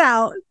turns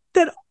out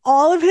that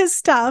all of his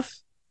stuff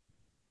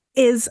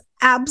is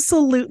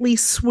absolutely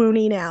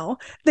swoony now.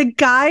 The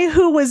guy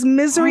who was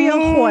Misery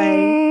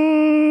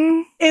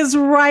Ahoy is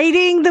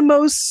writing the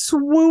most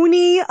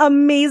swoony,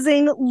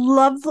 amazing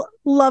love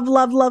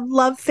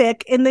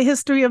fic in the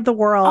history of the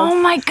world.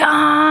 Oh my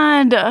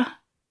God.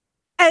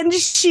 And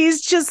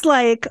she's just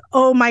like,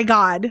 oh my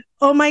God.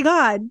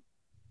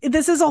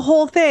 This is a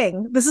whole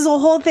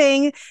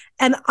thing.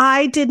 And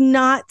I did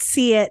not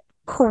see it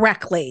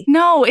correctly.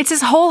 No, it's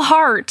his whole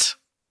heart.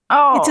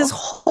 Oh, it's his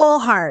whole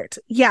heart.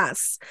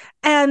 Yes.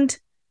 And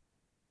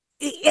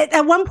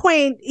at one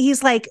point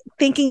he's like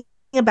thinking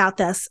about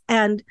this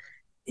and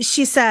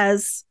she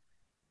says,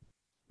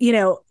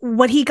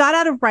 what he got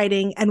out of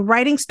writing and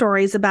writing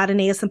stories about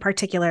Aeneas in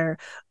particular,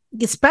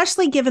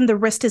 especially given the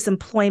risk his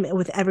employment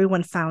with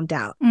everyone found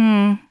out.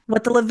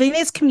 What the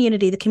Lavinia's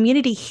community, the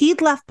community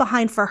he'd left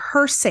behind for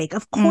her sake,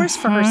 of course,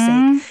 for her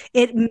sake,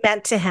 it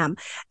meant to him.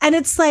 And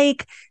it's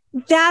like,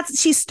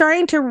 she's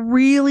starting to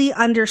really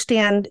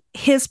understand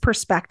his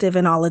perspective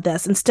in all of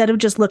this instead of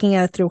just looking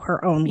at it through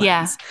her own lens.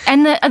 Yeah.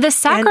 And the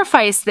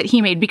sacrifice that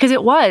he made, because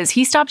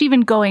he stopped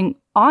even going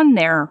on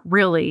there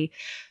really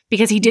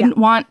because he didn't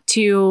want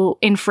to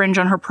infringe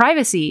on her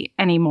privacy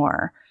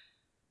anymore.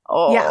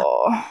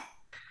 Oh.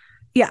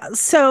 Yeah.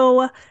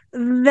 So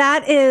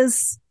that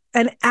is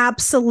an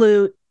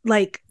absolute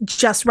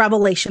just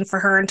revelation for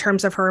her in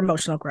terms of her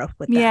emotional growth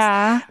with this.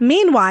 Yeah.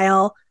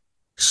 Meanwhile,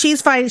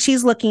 she's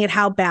looking at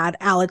how bad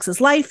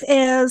Alex's life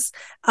is.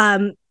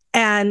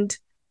 And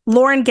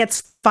Lauren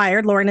gets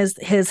fired. Lauren is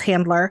his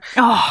handler.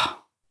 Oh.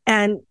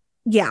 And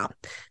yeah.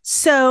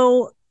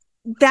 So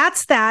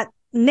that's that.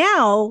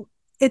 Now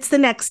it's the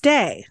next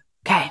day.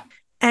 Okay.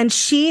 And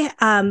she,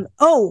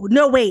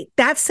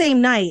 that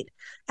same night,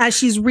 as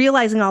she's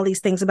realizing all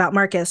these things about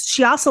Marcus,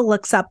 she also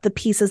looks up the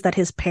pieces that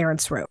his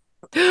parents wrote.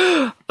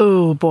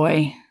 Oh,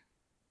 boy.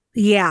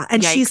 Yeah.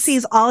 And Yikes. She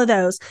sees all of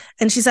those.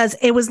 And she says,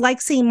 it was like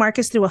seeing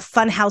Marcus through a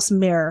funhouse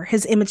mirror,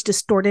 his image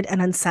distorted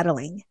and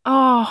unsettling.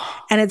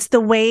 Oh. And it's the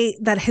way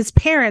that his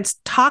parents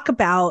talk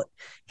about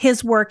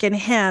his work and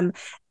him.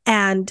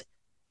 And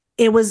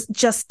it was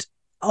just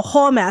a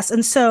whole mess.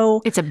 And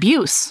so it's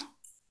abuse.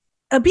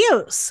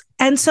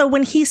 And so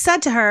when he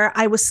said to her,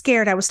 I was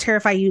scared, I was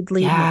terrified you'd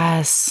leave me.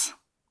 Yes.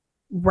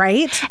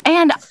 Right?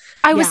 And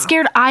I was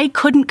scared I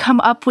couldn't come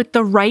up with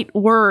the right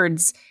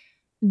words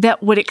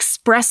that would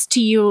express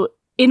to you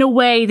in a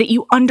way that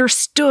you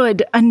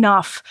understood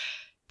enough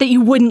that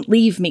you wouldn't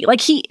leave me.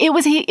 Like it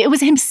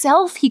was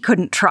himself he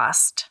couldn't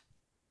trust.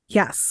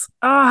 Yes.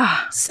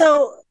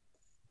 So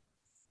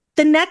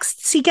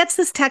she gets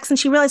this text and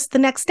she realizes the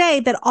next day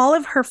that all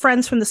of her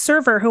friends from the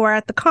server who are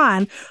at the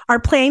con are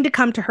planning to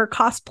come to her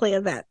cosplay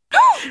event.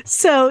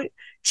 So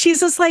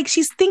she's just like,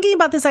 she's thinking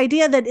about this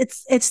idea that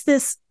it's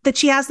this, that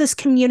she has this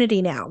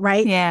community now,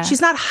 right? Yeah.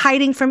 She's not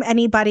hiding from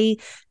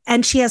anybody,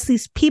 and she has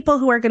these people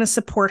who are going to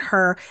support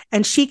her,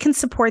 and she can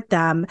support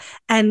them.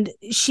 And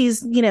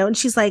she's, and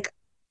she's like,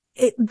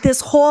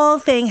 this whole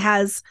thing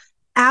has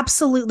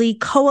absolutely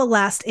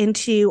coalesced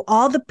into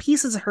all the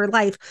pieces of her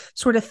life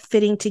sort of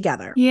fitting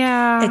together.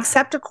 Yeah.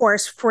 Except, of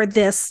course, for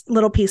this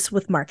little piece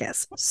with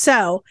Marcus.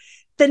 So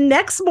the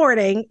next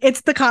morning, it's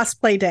the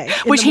cosplay day.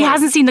 Which he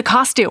hasn't seen the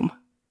costume.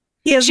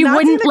 She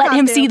wouldn't let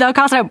him see the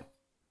costume.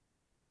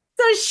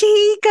 So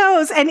she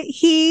goes and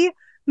he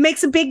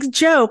makes a big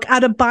joke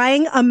out of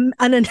buying an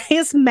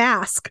Aeneas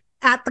mask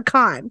at the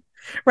con.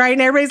 Right.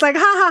 And everybody's like,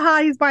 ha ha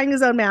ha, he's buying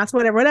his own mask,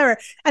 whatever.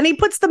 And he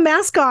puts the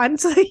mask on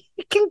so he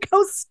can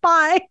go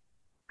spy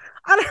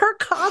on her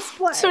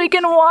cosplay. So he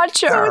can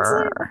watch her.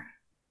 So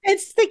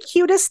it's the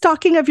cutest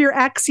stalking of your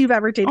ex you've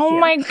ever did. Oh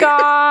my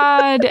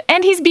God.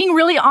 And he's being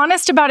really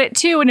honest about it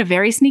too, in a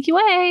very sneaky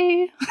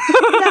way.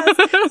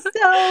 Yes.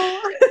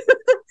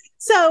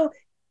 So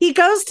he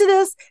goes to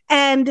this,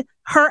 and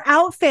her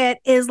outfit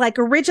is like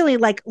originally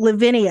like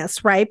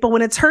Lavinia's, right? But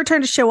when it's her turn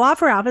to show off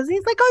her outfit,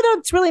 he's like, oh no,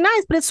 it's really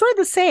nice, but it's sort of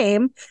the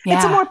same. Yeah.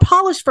 It's a more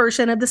polished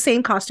version of the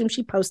same costume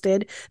she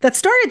posted that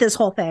started this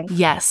whole thing.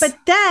 Yes. But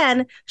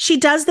then she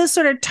does this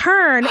sort of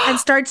turn and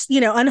starts,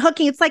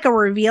 unhooking. It's like a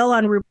reveal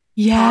on RuPaul.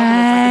 Yes.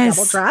 Like a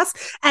double dress.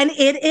 And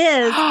it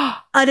is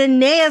an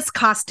Aeneas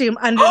costume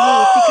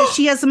underneath, because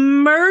she has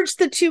merged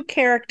the two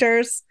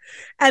characters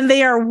and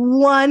they are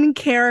one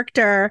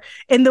character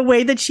in the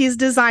way that she's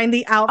designed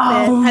the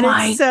outfit. Oh, and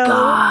it's so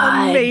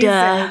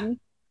amazing.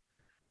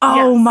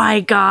 Oh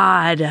my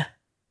God.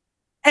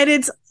 And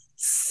it's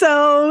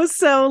so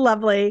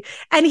lovely.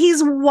 And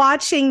he's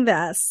watching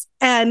this.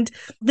 And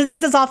this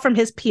is all from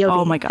his POV.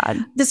 Oh my God.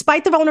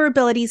 Despite the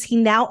vulnerabilities he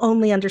now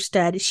only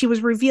understood, she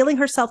was revealing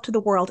herself to the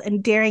world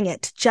and daring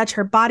it to judge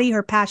her body,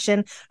 her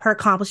passion, her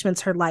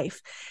accomplishments, her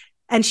life.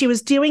 And she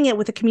was doing it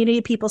with a community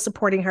of people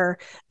supporting her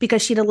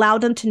because she'd allowed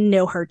them to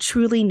know her,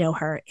 truly know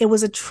her. It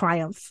was a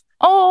triumph.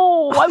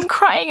 Oh, I'm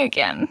crying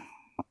again.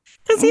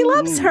 Because he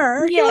loves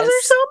her. Yes. He loves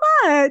her so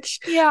much.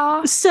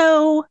 Yeah.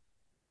 So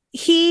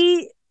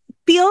he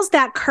feels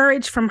that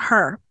courage from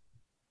her.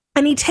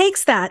 And he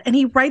takes that and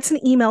he writes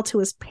an email to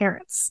his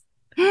parents.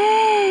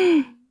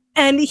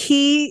 And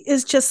he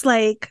is just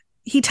like,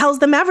 he tells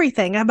them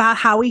everything about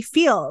how he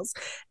feels.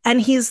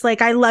 And he's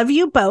like, I love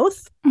you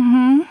both,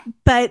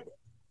 but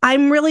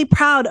I'm really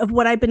proud of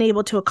what I've been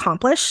able to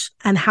accomplish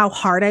and how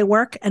hard I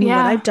work and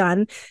what I've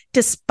done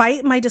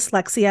despite my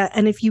dyslexia.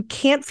 And if you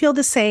can't feel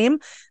the same,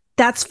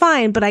 that's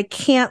fine, but I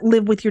can't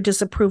live with your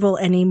disapproval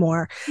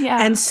anymore.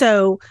 Yeah. And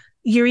so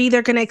you're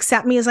either going to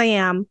accept me as I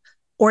am,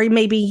 or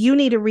maybe you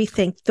need to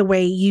rethink the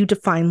way you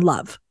define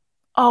love.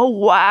 Oh,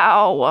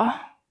 wow.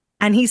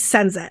 And he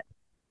sends it.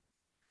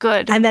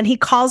 Good. And then he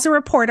calls a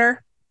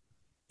reporter.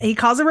 A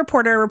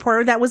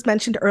reporter that was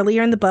mentioned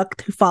earlier in the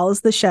book, who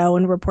follows the show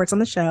and reports on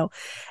the show.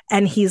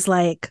 And he's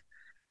like,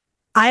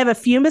 I have a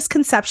few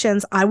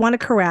misconceptions I want to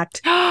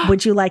correct.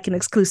 Would you like an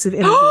exclusive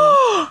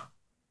interview?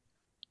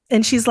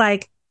 And she's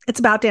like, it's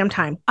about damn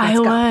time.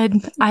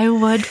 I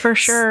would for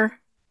sure.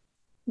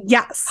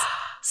 Yes.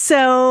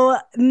 So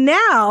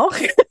now he's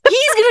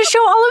going to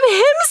show all of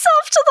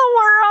himself to the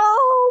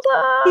world.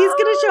 He's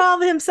going to show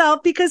all of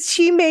himself because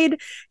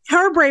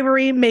her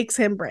bravery makes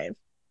him brave.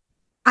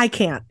 I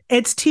can't.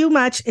 It's too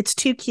much. It's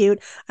too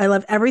cute. I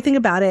love everything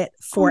about it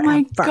forever. Oh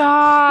my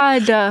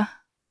God.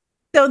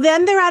 So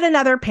then they're at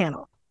another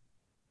panel,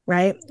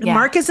 right? Yeah.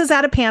 Marcus is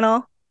at a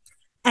panel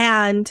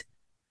and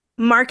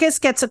Marcus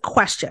gets a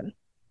question.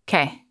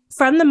 Okay.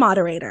 From the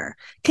moderator.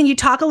 Can you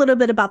talk a little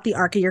bit about the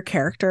arc of your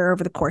character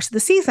over the course of the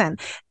season?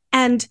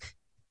 And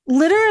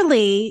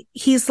literally,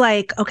 he's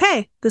like,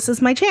 okay, this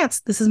is my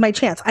chance. This is my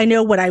chance. I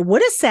know what I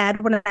would have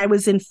said when I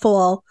was in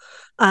full,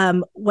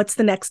 what's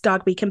the next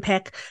dog we can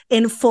pick?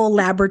 In full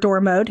Labrador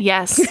mode.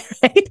 Yes.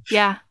 Right?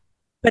 Yeah.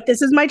 But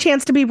this is my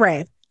chance to be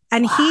brave.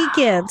 And he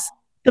gives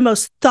the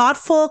most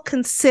thoughtful,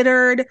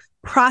 considered,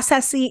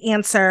 processy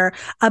answer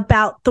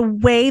about the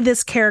way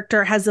this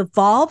character has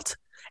evolved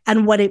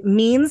and what it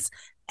means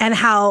and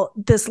how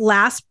this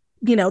last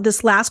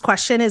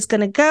question is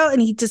going to go.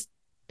 And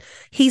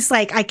he's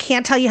like, I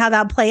can't tell you how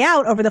that'll play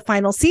out over the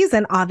final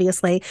season,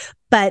 obviously,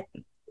 but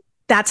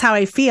that's how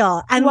I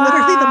feel. And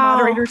literally the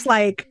moderator's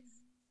like,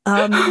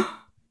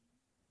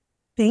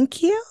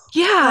 thank you.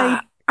 Yeah.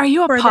 Like, are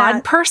you a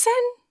pod person?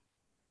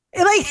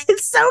 Like,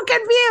 it's so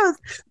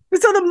confused.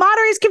 So the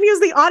moderator's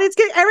confused, the audience,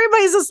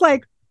 everybody's just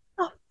like,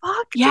 oh,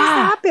 fuck just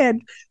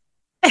happened?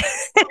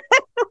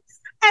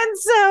 And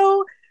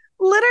so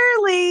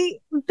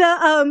literally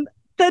the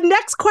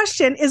next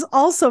question is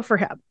also for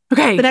him.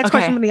 Okay. The next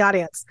question from the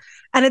audience.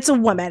 And it's a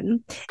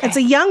woman. Okay. It's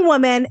a young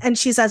woman. And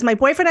she says, my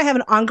boyfriend and I have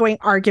an ongoing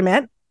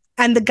argument.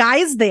 And the guy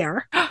is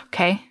there.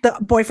 Okay. The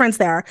boyfriend's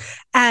there.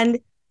 And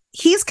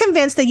he's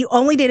convinced that you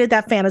only dated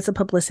that fan as a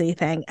publicity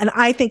thing. And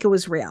I think it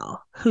was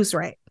real. Who's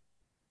right?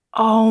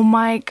 Oh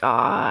my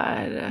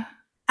God.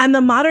 And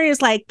the moderator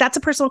is like, that's a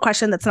personal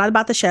question. That's not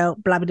about the show,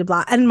 blah, blah,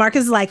 blah. And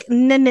Marcus is like,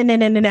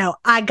 no.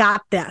 I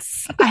got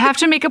this. I have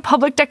to make a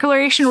public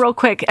declaration real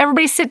quick.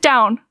 Everybody sit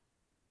down.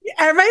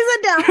 Everybody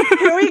sit down.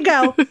 Here we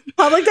go.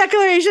 Public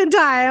declaration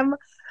time.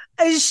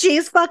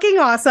 She's fucking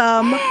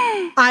awesome.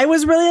 I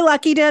was really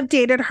lucky to have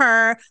dated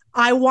her.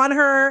 I want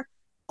her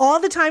all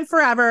the time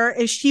forever.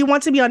 If she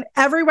wants to be on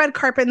every red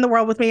carpet in the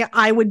world with me,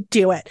 I would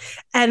do it.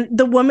 And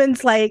the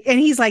woman's like, and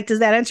he's like, does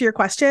that answer your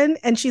question?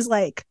 And she's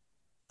like,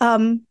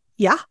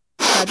 yeah,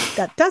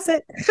 that does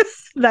it.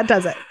 That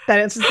does it. That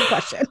answers the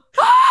question.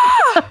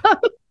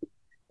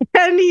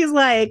 And he's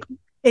like,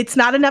 it's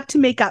not enough to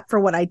make up for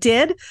what I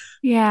did.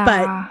 Yeah.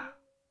 But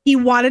he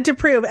wanted to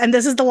prove, and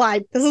this is the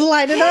line. Let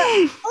me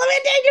date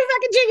you,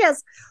 fucking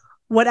genius.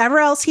 Whatever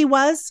else he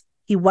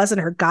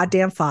wasn't her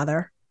goddamn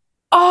father.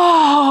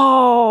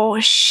 Oh,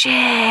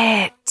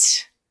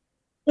 shit.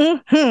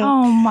 Mm-hmm.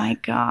 Oh, my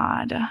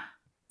God.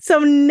 So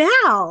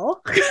now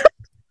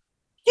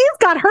he's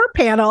got her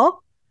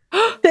panel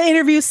to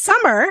interview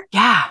Summer.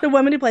 Yeah. The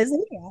woman who plays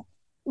Lydia.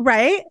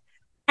 Right?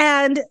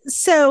 And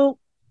so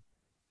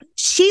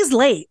she's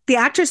late. The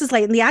actress is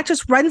late. And the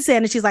actress runs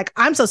in and she's like,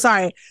 I'm so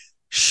sorry.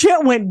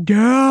 Shit went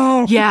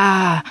down.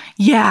 Yeah.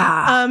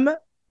 Yeah.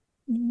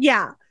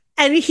 Yeah.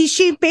 And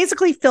she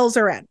basically fills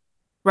her in.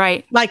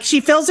 Right. Like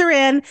she fills her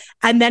in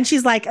and then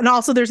she's like, and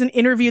also there's an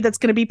interview that's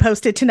going to be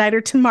posted tonight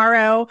or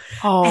tomorrow.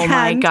 Oh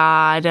my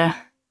God.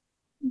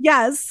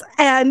 Yes.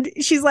 And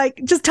she's like,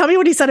 just tell me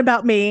what he said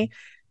about me.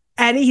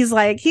 And he's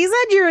like, he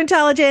said you're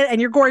intelligent and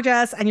you're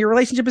gorgeous and your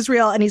relationship is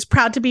real and he's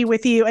proud to be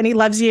with you and he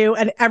loves you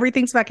and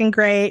everything's fucking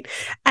great.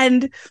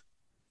 And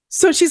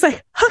so she's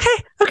like,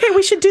 okay,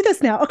 we should do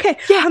this now. Okay.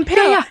 Yeah.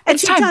 Panel. And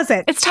she does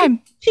it. It's time.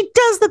 She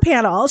does the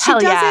panel. She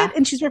does it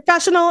and she's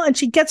professional and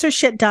she gets her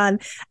shit done.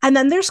 And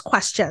then there's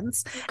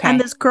questions. Okay. And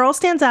this girl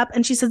stands up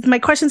and she says, my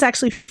question's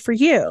actually for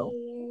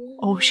you.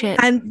 Oh, shit.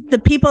 And the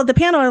people at the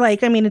panel are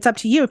like, I mean, it's up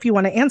to you if you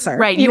want to answer.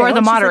 Right. You are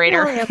the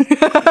moderator. Like,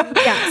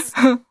 yes.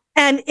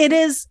 And it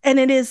is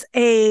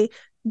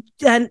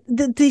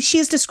she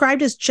is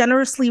described as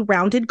generously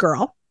rounded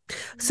girl.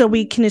 So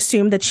we can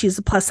assume that she's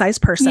a plus size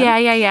person.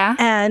 Yeah.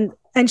 And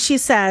she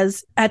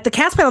says at the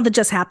cast panel that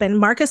just happened,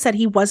 Marcus said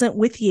he wasn't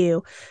with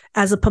you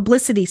as a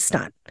publicity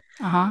stunt.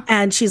 Uh-huh.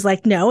 And she's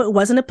like, no, it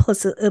wasn't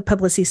a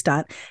publicity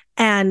stunt.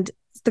 And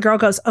the girl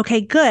goes,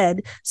 okay,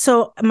 good.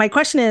 So my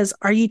question is,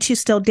 are you two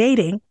still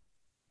dating?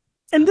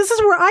 And this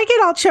is where I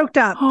get all choked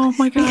up. Oh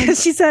my God.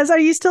 Because she says, are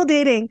you still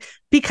dating?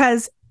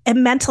 Because it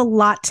meant a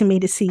lot to me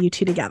to see you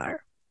two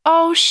together.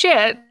 Oh,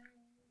 shit.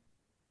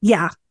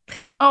 Yeah.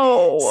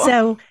 Oh.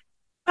 So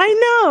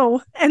I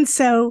know. And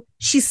so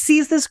she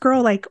sees this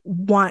girl like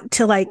want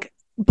to like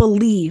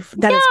believe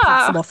that it's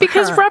possible for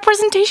because her.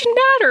 Representation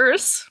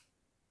matters.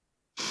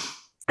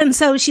 And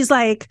so she's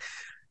like,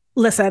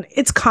 listen,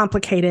 it's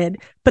complicated,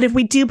 but if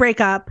we do break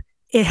up,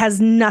 it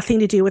has nothing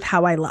to do with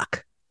how I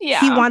look. Yeah.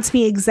 He wants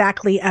me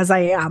exactly as I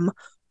am.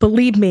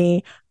 Believe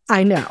me,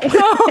 I know.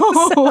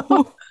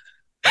 No.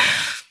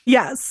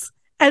 Yes.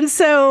 And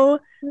so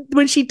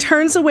when she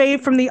turns away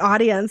from the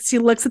audience, she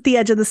looks at the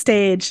edge of the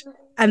stage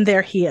and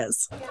there he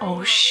is.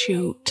 Oh,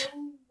 shoot.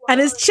 And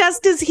his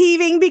chest is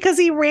heaving because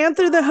he ran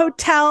through the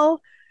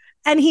hotel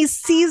and he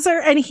sees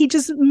her and he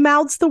just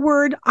mouths the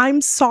word,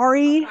 I'm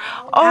sorry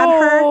at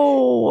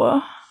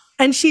her.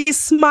 And she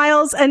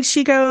smiles and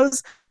she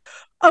goes,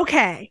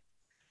 okay,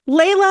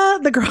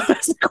 Layla, the girl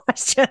has a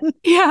question.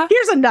 Yeah.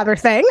 Here's another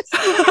thing.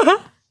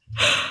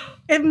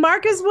 If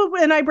Marcus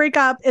and I break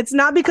up, it's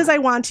not because I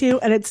want to,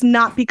 and it's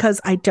not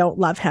because I don't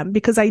love him,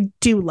 because I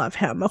do love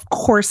him. Of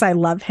course I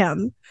love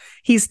him.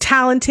 He's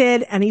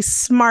talented and he's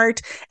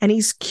smart and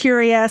he's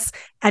curious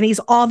and he's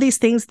all these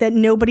things that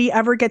nobody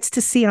ever gets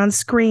to see on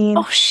screen.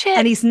 Oh, shit.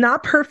 And he's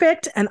not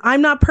perfect and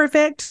I'm not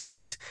perfect,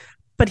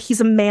 but he's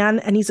a man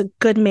and he's a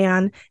good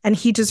man and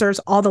he deserves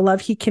all the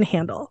love he can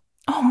handle.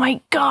 Oh my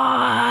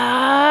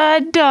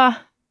God. I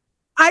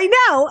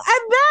know.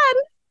 And then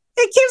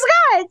it keeps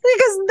going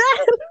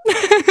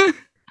because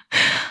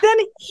then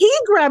he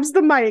grabs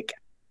the mic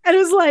and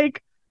is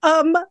like,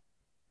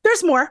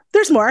 there's more.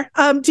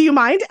 Do you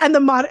mind? And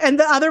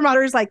the other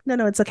moderator is like,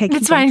 no, it's okay.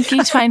 It's fine.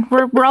 It's fine.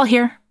 We're all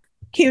here.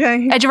 Keep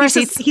going. Edge of our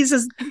seats. He's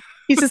just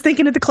He's just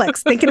thinking of the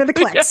clicks. Right?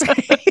 This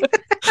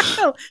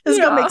is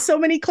going to make so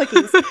many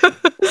clickies.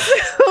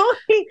 So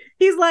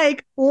he's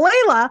like,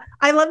 Layla.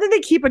 I love that they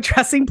keep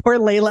addressing poor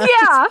Layla.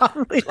 Yeah.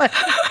 Like,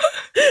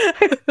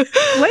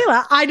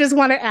 Layla, I just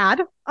want to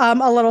add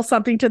a little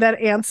something to that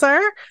answer.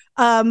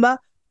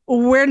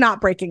 We're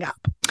not breaking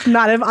up.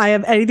 Not if I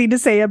have anything to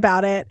say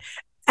about it.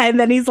 And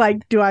then he's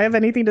like, do I have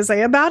anything to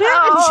say about it?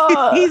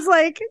 And he's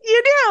like,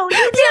 you do.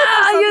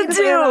 Yeah, you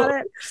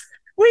do.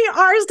 We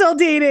are still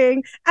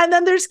dating. And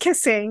then there's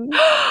kissing.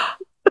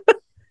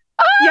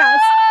 Yes.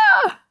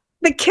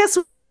 The kiss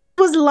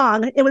was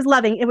long. It was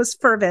loving. It was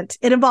fervent.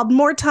 It involved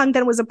more tongue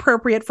than was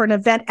appropriate for an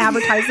event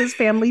advertised as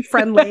family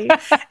friendly.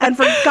 And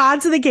for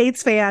Gods of the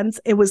Gates fans,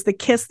 it was the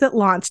kiss that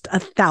launched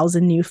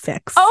 1,000 new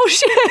fics. Oh,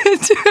 shit.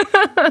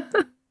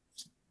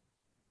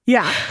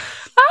 Yeah.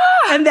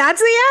 And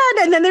that's the end.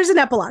 And then there's an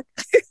epilogue.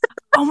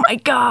 Oh my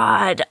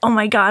God.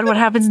 What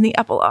happens in the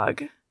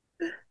epilogue?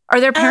 Are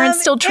their parents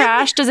still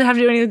trash? Does it have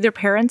to do anything with their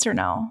parents or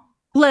no?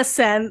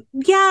 Listen,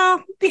 yeah.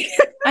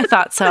 I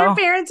thought so. Their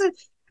parents are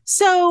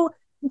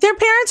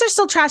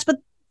still trash, but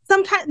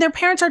sometimes their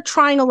parents are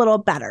trying a little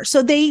better.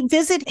 So they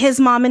visit his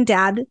mom and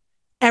dad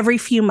every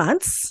few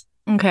months.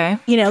 Okay.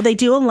 They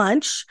do a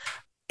lunch,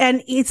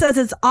 and he says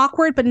it's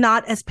awkward, but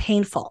not as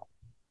painful.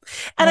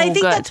 And I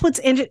think that's what's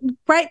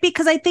right,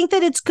 because I think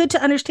that it's good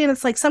to understand.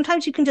 It's like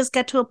sometimes you can just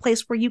get to a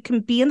place where you can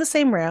be in the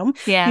same room.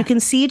 Yeah. You can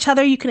see each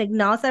other. You can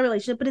acknowledge that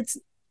relationship, but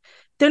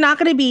they're not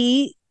going to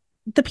be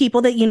the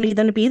people that you need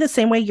them to be, the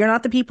same way you're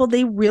not the people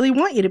they really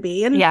want you to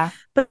be. And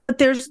but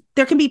there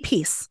can be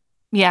peace.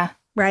 Yeah.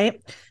 Right.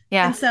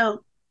 Yeah. And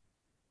so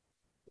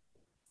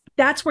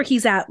that's where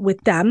he's at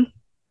with them.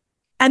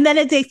 And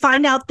then they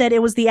find out that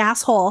it was the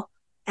asshole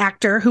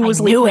actor who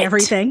was leaking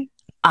everything.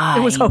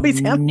 It was always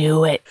him. I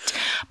knew it.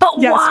 But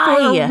yes,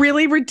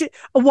 why?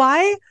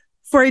 Why?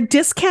 For a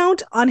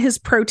discount on his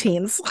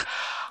proteins.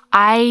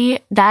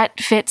 That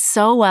fits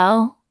so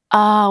well.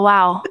 Oh,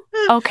 wow.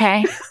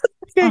 Okay.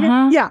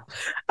 Yeah.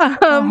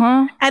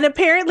 And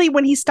apparently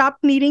when he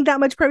stopped needing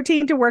that much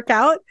protein to work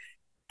out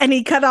and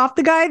he cut off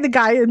the guy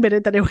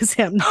admitted that it was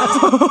him.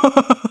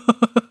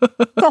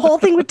 The whole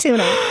thing with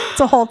tuna. It's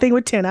a whole thing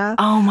with tuna.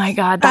 Oh my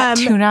God. That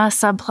tuna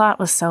subplot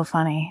was so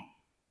funny.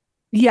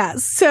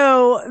 Yes.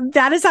 So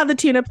that is how the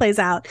tuna plays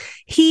out.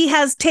 He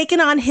has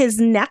taken on his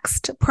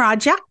next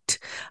project.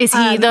 Is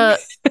he the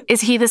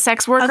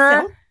sex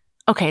worker?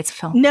 Okay, it's a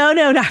film. No,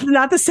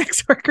 not the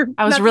sex worker.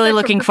 I was really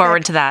looking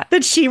forward to that.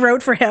 That she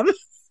wrote for him.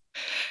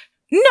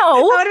 No.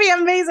 That would be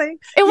amazing.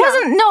 It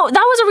wasn't. No, that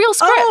was a real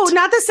script. Oh,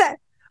 not the set.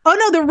 Oh,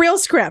 no, the real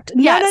script.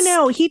 Yes.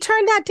 No. He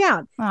turned that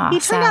down. He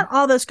turned out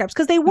all those scripts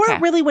because they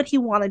weren't really what he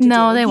wanted to do.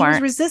 No, they weren't.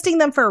 He was resisting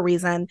them for a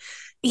reason.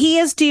 He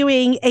is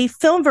doing a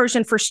film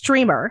version for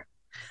Streamer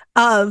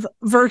of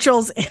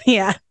Virgil's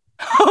Iliad.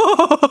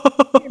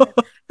 So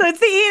it's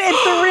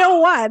the real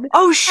one.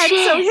 Oh, shit.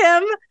 And so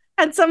him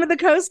and some of the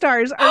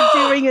co-stars are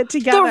doing it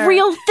together. The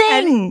real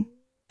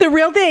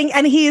thing.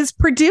 And he is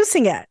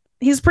producing it.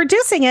 He's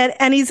producing it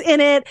and he's in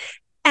it.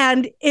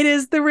 And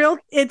it's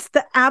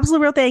the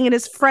absolute real thing. And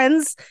his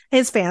fans.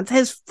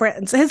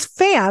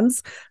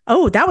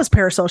 Oh, that was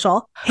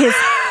parasocial. His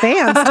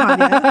fans,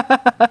 Tanya.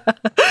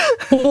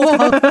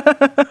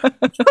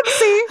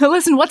 See?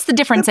 Listen, what's the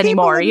difference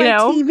anymore?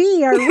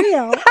 TV are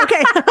real.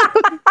 Okay.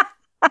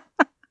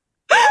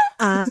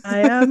 I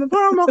am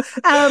normal.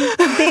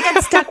 They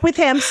get stuck with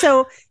him.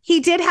 So he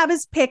did have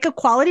his pick of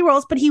quality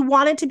roles, but he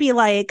wanted to be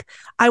like,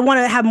 I want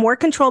to have more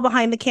control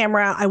behind the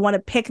camera. I want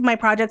to pick my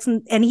projects,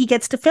 and he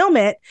gets to film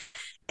it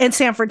in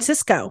San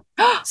Francisco.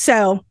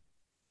 So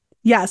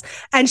yes.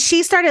 And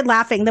she started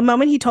laughing. The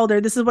moment he told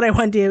her, this is what I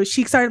want to do,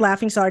 she started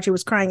laughing so hard she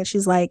was crying. And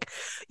she's like,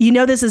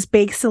 this is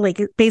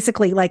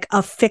basically like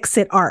a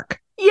fix-it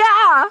arc.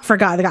 Yeah. For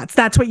God the Gods.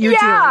 That's what you're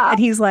doing. And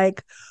he's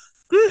like,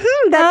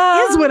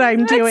 that is what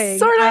I'm doing,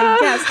 I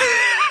guess.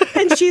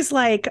 And she's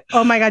like,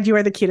 oh my God, you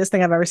are the cutest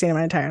thing I've ever seen in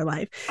my entire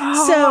life.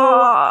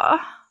 So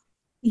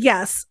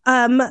yes,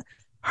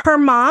 her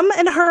mom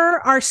and her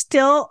are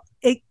still,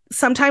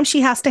 sometimes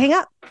she has to hang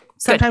up.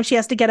 Sometimes she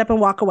has to get up and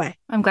walk away.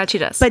 I'm glad she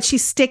does. But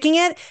she's sticking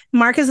it.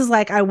 Marcus is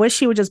like, I wish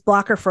she would just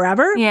block her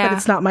forever, but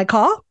it's not my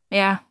call.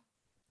 Yeah.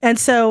 And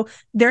so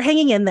they're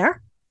hanging in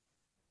there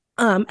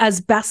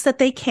as best that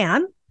they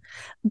can.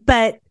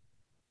 But,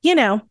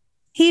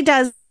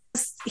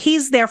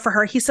 he's there for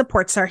her. He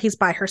supports her. He's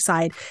by her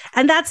side.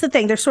 And that's the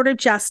thing. They're sort of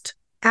just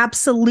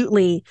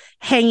absolutely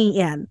hanging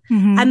in.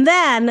 Mm-hmm. And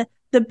then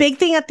the big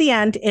thing at the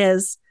end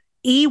is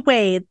E.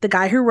 Wade, the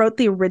guy who wrote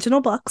the original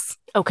books.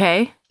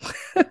 Okay.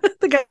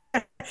 The guy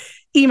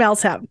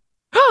emails him.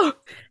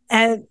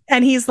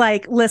 And he's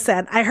like,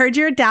 listen, I heard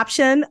your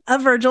adaptation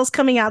of Virgil's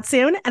coming out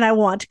soon, and I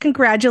want to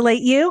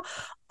congratulate you.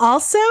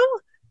 Also,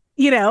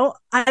 I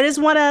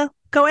just want to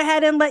go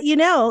ahead and let you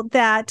know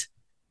that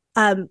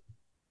I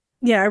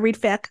read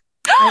fic.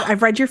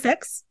 I've read your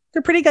fics.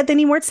 They're pretty good. They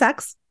need more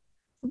sex.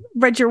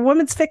 Read your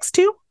woman's fics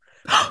too.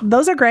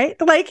 Those are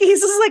great. Like,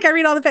 he's just like, I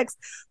read all the fics.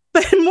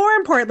 But more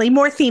importantly,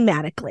 more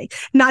thematically,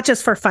 not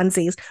just for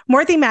funsies,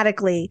 more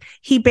thematically,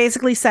 he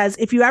basically says,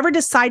 if you ever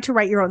decide to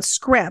write your own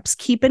scripts,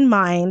 keep in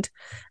mind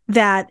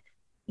that,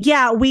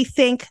 yeah, we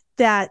think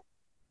that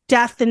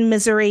death and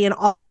misery and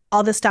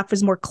all this stuff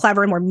is more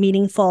clever and more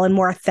meaningful and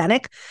more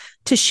authentic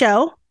to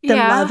show than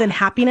love and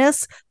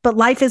happiness, but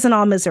life isn't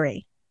all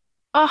misery.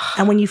 Oh.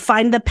 And when you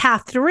find the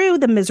path through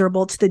the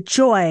miserable to the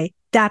joy,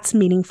 that's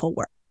meaningful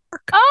work.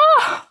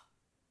 Oh.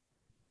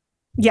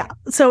 Yeah.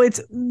 So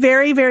it's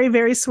very, very,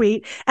 very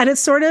sweet. And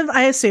it's sort of,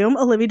 I assume,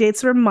 Olivia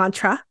Date's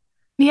mantra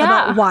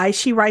about why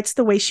she writes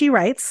the way she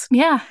writes.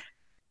 Yeah.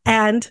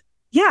 And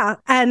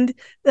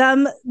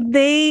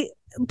they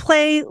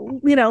play,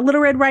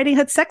 Little Red Riding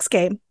Hood sex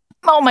game.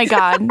 Oh my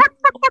God.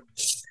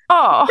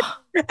 Oh,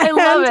 I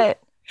love it.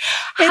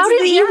 How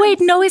did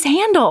E-Wade know his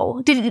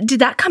handle? Did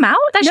that come out?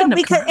 That shouldn't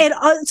have come out.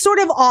 It sort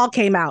of all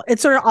came out. It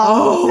sort of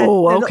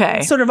all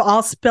okay. Sort of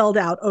all spilled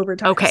out over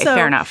time. Okay,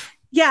 fair enough.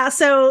 Yeah,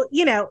 so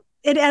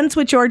it ends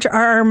with George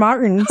R.R.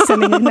 Martin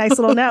sending a nice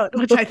little note,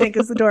 which I think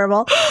is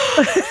adorable.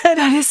 That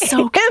is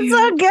so cute. It's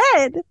so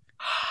good. It's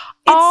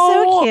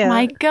so cute. Oh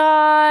my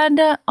God.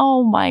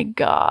 Oh my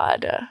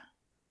God.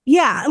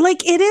 Yeah,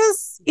 like it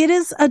is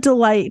a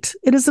delight.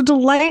 It is a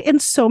delight in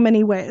so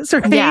many ways,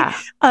 right? Yeah.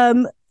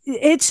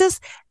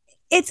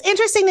 It's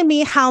interesting to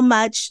me how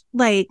much,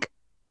 like,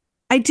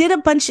 I did a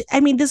bunch.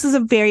 I mean, this is a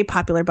very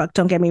popular book,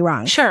 don't get me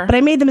wrong. Sure. But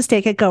I made the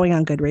mistake at going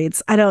on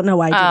Goodreads. I don't know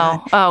why I did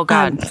that. Oh,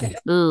 God.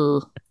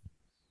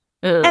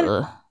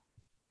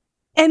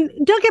 And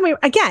don't get me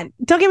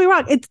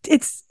wrong.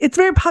 It's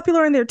very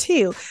popular in there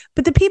too.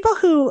 But the people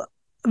who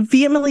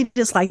vehemently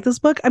dislike this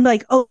book, I'm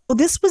like, oh,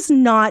 this was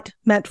not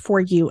meant for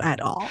you at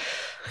all.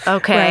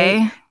 Okay.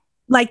 Right?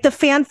 Like the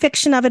fan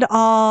fiction of it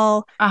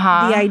all, the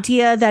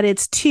idea that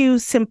it's too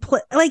simple.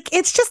 Like,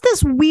 it's just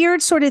this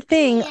weird sort of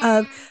thing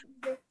of,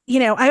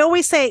 I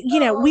always say,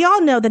 we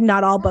all know that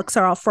not all books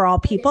are all for all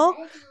people.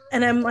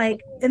 And I'm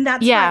like, and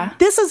that's fine.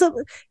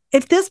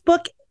 If this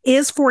book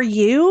is for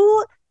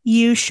you,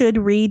 you should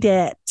read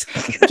it.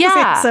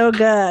 Yeah. It's so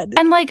good.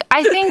 And like,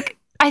 I think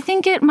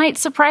it might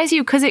surprise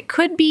you because it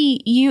could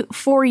be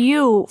for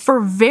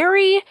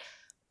very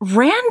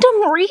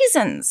random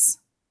reasons.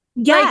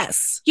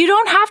 Yes. Like, you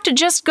don't have to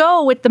just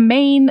go with the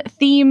main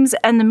themes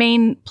and the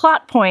main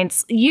plot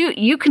points.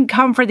 You can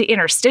come for the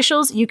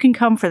interstitials. You can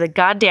come for the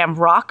goddamn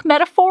rock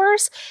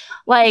metaphors.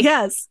 Like,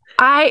 yes.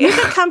 You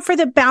can come for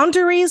the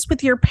boundaries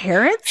with your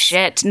parents.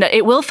 Shit. No,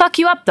 it will fuck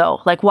you up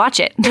though. Like, watch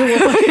it.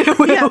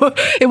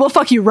 It will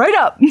fuck you right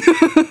up.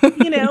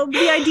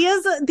 The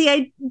ideas,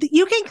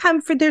 you can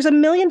come for, there's a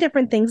million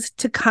different things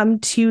to come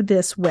to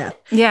this with.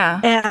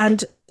 Yeah.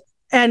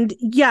 And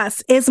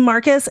yes, is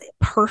Marcus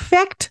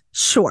perfect?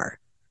 Sure.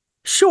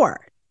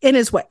 In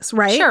his ways,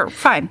 right? Sure,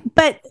 fine.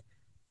 But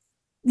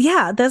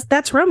yeah,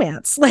 that's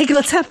romance. Like,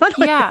 let's have fun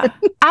with it.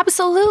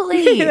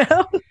 Absolutely.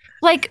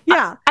 Like,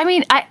 yeah. I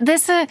mean,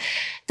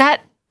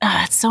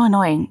 it's so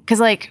annoying because,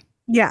 like,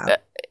 yeah.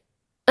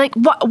 Like,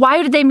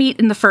 why did they meet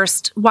in the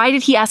first? Why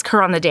did he ask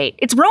her on the date?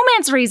 It's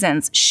romance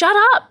reasons. Shut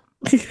up.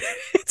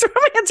 It's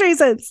romance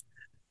reasons.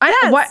 I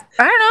don't know.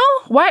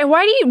 Why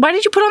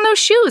did you put on those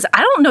shoes?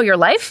 I don't know your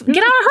life.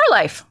 Get out of her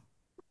life.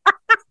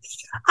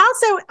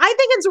 Also, I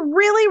think it's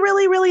really,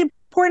 really, really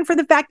important for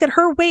the fact that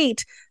her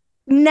weight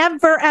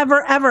never,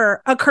 ever,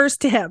 ever occurs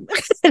to him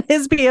in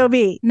his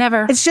POV.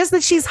 Never. It's just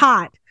that she's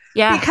hot.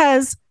 Yeah.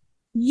 Because,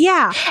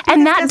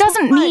 and that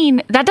doesn't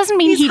mean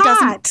he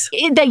doesn't.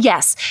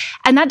 Yes.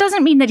 And that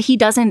doesn't mean that he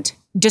doesn't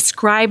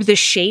describe the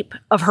shape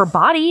of her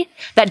body.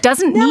 That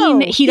doesn't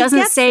mean he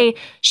doesn't say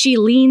she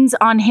leans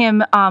on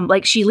him,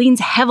 like she leans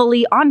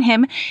heavily on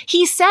him.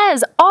 He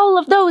says all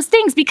of those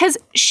things because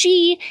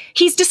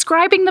he's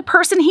describing the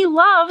person he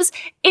loves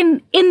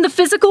in the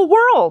physical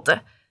world.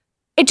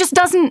 It just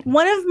doesn't.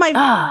 One of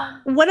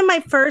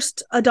my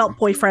first adult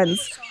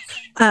boyfriends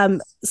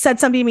said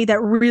something to me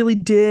that really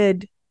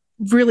did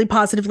really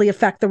positively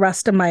affect the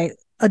rest of my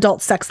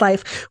adult sex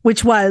life,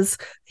 which was,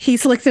 he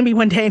looked at me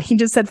one day and he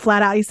just said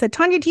flat out, he said,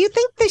 Tanya, do you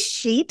think this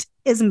sheet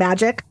is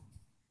magic?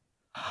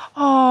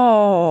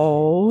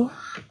 Oh.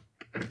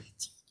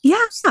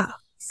 Yeah.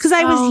 Because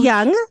I was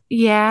young.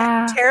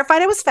 Yeah.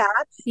 Terrified I was fat.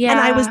 Yeah. And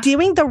I was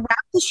doing the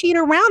wrap the sheet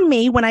around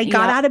me when I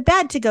got out of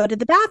bed to go to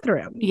the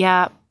bathroom.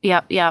 Yep.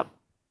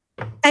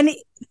 And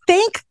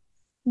thank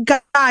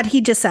God he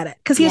just said it.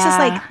 Because he was just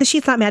like, the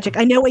sheet's not magic.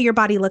 I know what your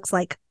body looks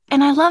like.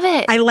 And I love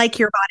it. I like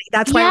your body.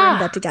 That's why we're in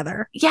bed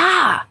together.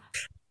 Yeah.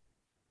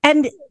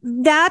 And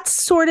that's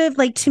sort of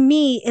like, to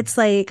me, it's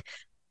like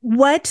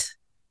what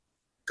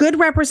good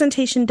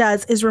representation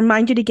does is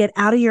remind you to get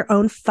out of your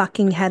own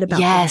fucking head about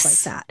things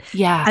like that.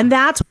 Yeah. And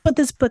that's what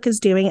this book is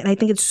doing. And I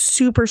think it's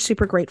super,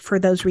 super great for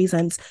those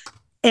reasons.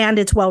 And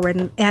it's well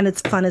written and it's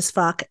fun as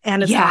fuck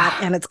and it's hot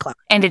and it's clever.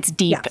 And it's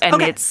deep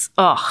and it's,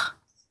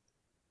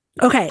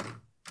 Okay.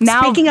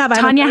 Now, speaking of,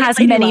 Tanya has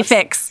many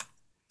fics.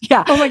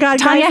 Yeah. Oh my God,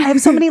 Tanya, guys, I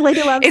have so many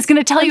lady loves. It's going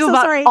to tell you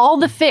about all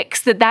the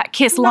fics that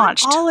kiss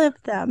launched. Not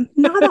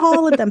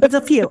all of them, but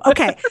a few.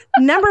 Okay.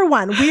 Number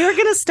one, we are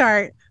going to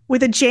start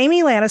with a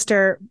Jaime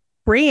Lannister,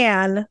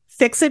 Brienne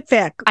Fix It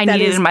Fic. I need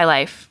it in my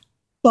life.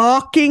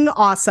 Fucking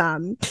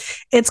awesome.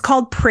 It's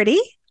called Pretty.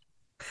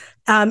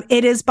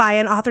 It is by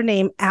an author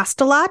named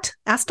Astolat.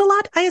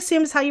 Astolat, I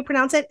assume is how you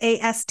pronounce it.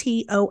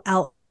 Astolat.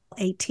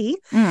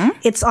 Mm-hmm.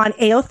 It's on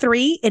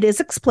AO3. It is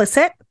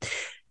explicit.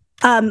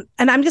 And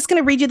I'm just going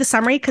to read you the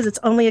summary because it's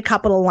only a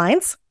couple of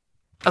lines.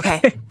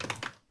 Okay.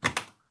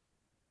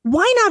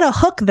 Why not a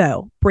hook,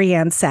 though?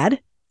 Brienne said.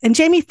 And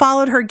Jamie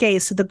followed her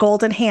gaze to the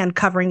golden hand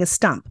covering a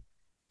stump.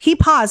 He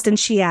paused and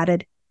she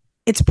added,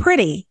 it's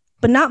pretty,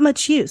 but not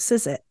much use,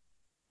 is it?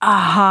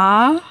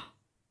 Uh-huh.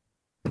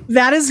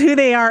 That is who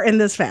they are in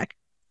this fic.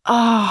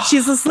 Oh.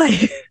 She's just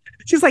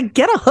like,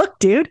 get a hook,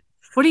 dude.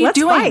 What are you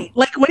doing? Fight.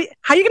 Like,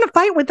 how are you going to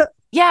fight with the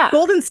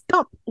golden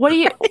stump? What are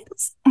you?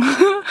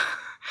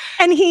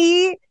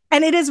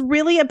 And it is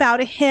really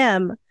about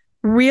him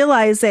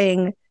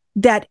realizing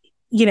that,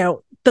 you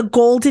know, the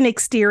golden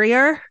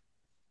exterior,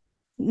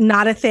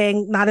 not a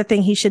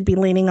thing he should be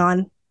leaning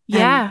on.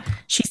 Yeah. And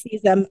she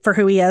sees him for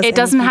who he is. It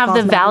doesn't have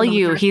the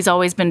value he's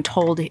always been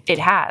told it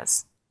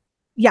has.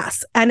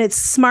 Yes. And it's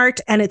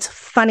smart and it's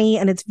funny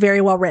and it's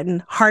very well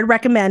written. Hard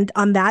recommend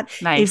on that.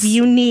 Nice. If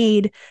you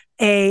need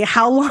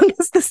how long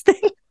is this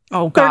thing?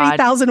 Oh, God.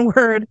 30,000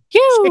 word.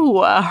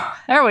 Phew.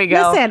 There we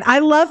go. Listen,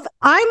 I'm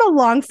a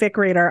long fic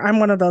reader. I'm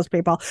one of those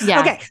people.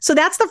 Yeah. Okay. So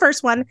that's the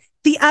first one.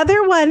 The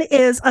other one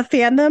is a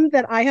fandom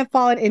that I have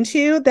fallen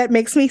into that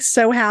makes me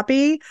so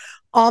happy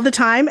all the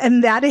time.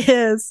 And that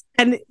is,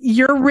 and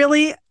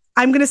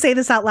I'm going to say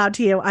this out loud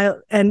to you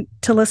and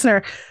to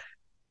listener.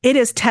 It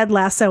is Ted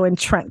Lasso and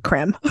Trent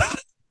Crimm.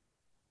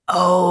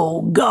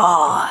 Oh,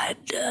 God.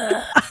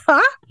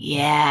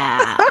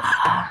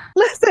 Yeah.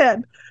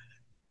 Listen,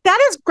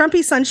 that is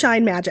Grumpy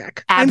Sunshine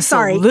magic.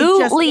 Absolutely.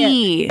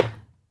 I'm sorry.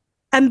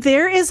 And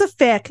there is a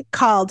fic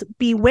called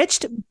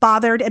Bewitched,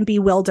 Bothered, and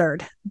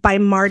Bewildered by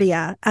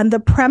Mardia. And the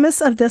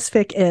premise of this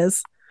fic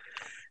is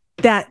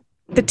that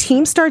the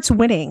team starts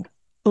winning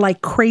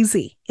like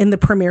crazy in the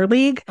Premier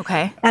League.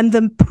 Okay. And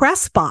the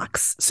press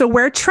box, so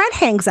where Trent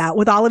hangs out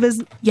with all of his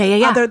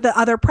the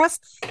other press,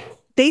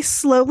 they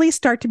slowly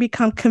start to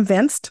become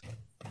convinced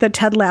that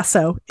Ted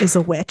Lasso is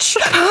a witch.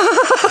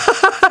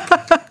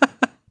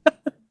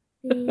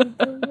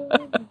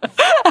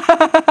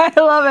 I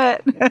love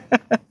it.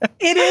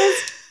 It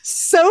is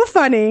so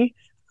funny.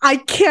 I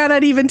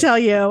cannot even tell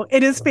you.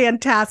 It is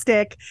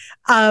fantastic.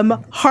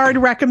 Hard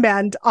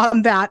recommend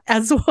on that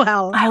as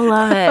well. I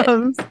love it.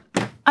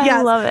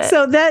 I love it.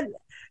 So that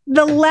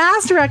the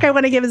last rec I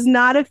want to give is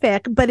not a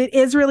fic, but it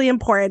is really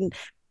important.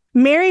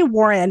 Mary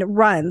Warren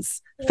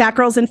runs Fat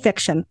Girls in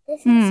Fiction,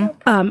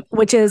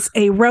 which is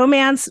a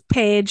romance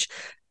page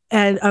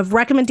and of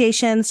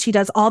recommendations. She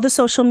does all the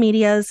social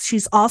medias.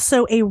 She's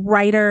also a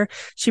writer.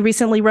 She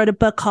recently wrote a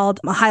book called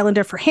A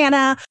Highlander for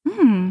Hannah.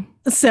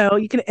 So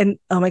you can, and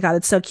oh my God,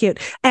 it's so cute.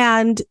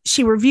 And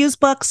she reviews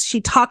books.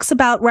 She talks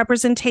about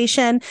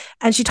representation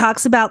and she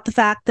talks about the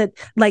fact that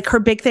like her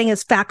big thing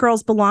is fat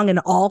girls belong in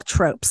all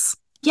tropes.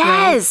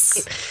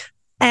 Yes. Right?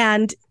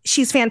 And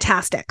she's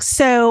fantastic.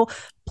 So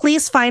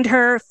please find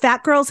her,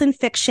 Fat Girls in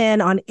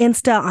Fiction, on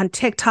Insta, on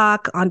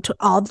TikTok, on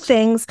all the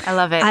things. I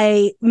love it.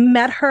 I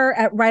met her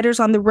at Writers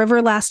on the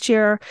River last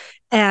year,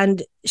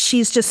 and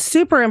she's just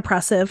super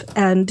impressive.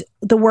 And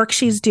the work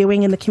she's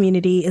doing in the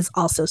community is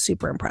also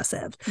super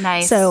impressive.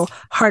 Nice. So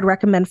hard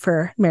recommend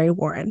for Mary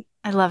Warren.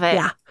 I love it.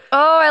 Yeah.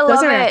 Oh, I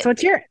love it. So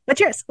what's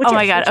yours? Oh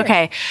my God.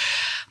 Okay.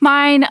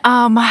 Mine.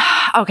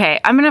 Okay.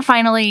 I'm going to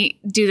finally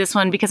do this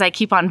one because I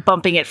keep on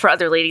bumping it for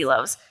other lady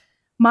loves.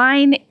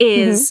 Mine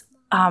is,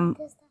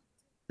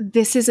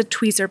 this is a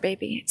tweezer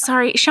baby.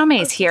 Sorry.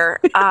 Shamay's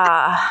here.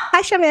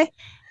 Hi, Shamay.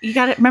 You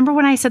got it. Remember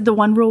when I said the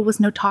one rule was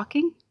no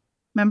talking?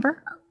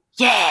 Remember?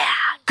 Yeah.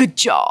 Good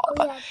job.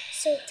 Oh, yeah.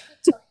 So it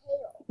touches your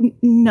hair.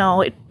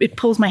 No, it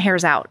pulls my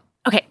hairs out.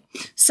 Okay.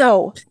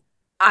 So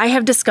I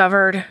have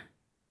discovered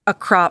a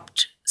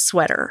cropped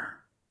sweater.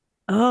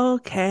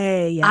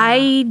 Okay. Yeah.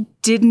 I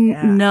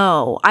didn't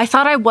know. I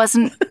thought I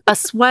wasn't a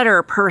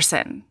sweater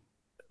person.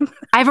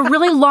 I have a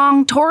really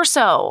long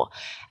torso.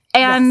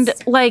 And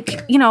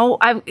like, you know,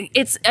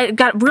 it's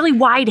got really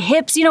wide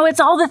hips, you know, it's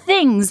all the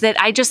things that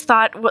I just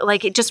thought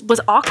like it just was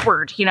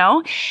awkward, you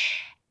know?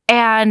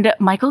 And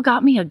Michael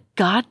got me a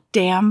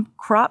goddamn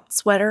cropped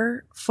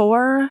sweater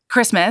for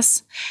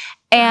Christmas.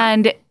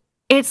 And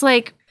it's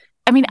like,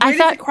 I mean, Where I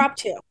thought does it crop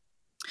to?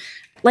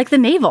 Like the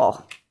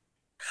navel.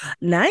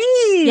 Nice.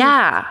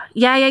 Yeah.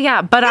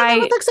 But that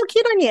would look so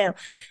cute on you.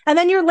 And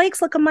then your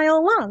legs look a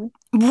mile long.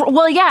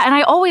 Well, yeah. And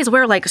I always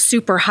wear like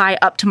super high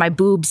up to my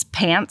boobs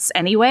pants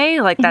anyway.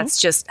 Like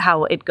that's just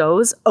how it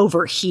goes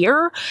over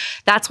here.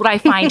 That's what I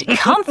find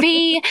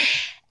comfy.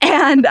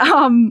 And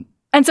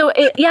so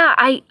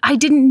I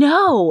didn't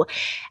know.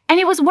 And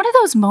it was one of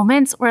those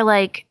moments where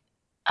like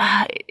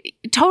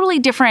totally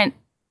different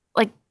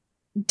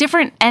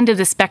end of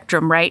the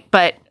spectrum, right?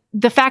 But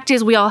the fact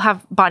is we all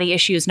have body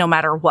issues no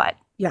matter what.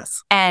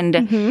 Yes.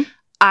 And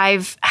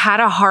I've had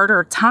a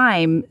harder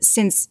time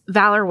since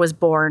Valor was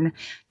born,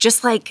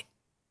 just like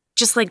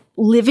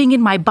living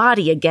in my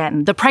body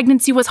again. The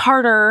pregnancy was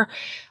harder.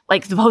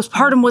 Like the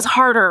postpartum was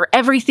harder.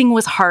 Everything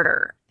was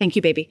harder. Thank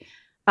you, baby.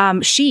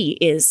 She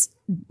is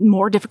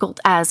more difficult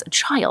as a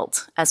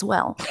child as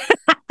well.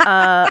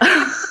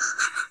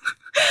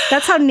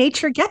 That's how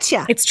nature gets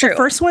you. It's true. The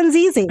first one's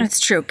easy. It's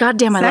true. God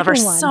damn, I love her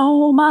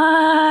so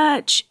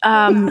much.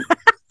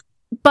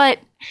 But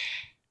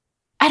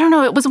I don't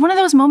know. It was one of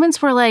those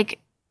moments where like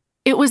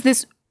it was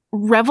this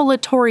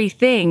revelatory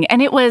thing,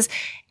 and it was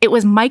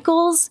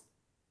Michael's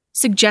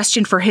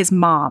suggestion for his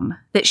mom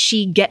that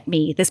she get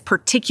me this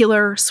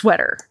particular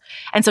sweater.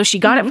 And so she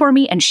got it for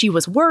me, and she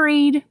was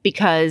worried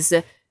because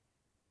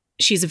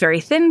she's a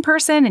very thin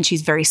person and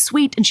she's very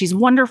sweet and she's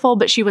wonderful.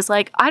 But she was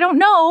like, I don't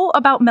know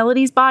about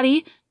Melody's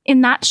body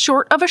in that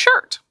short of a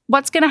shirt.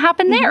 What's going to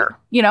happen there?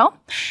 You know?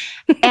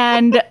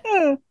 And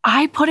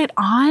I put it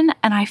on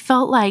and I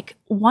felt like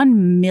 $1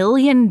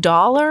 million.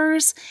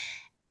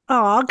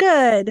 Oh,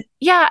 good.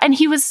 Yeah. And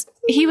he was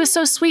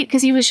so sweet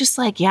because he was just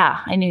like,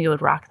 yeah, I knew you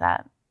would rock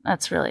that.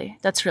 That's really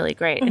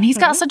great. And he's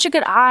got such a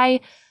good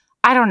eye.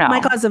 I don't know.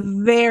 Michael has a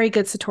very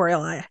good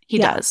sartorial eye. He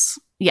does.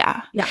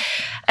 Yeah.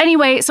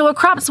 Anyway, so a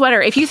cropped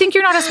sweater. If you think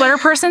you're not a sweater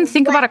person,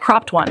 think about a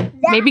cropped one.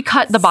 Maybe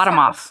cut the bottom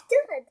off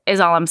is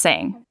all I'm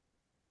saying.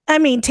 I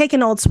mean, take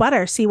an old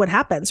sweater, see what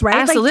happens, right?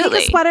 Absolutely. Like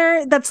take a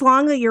sweater that's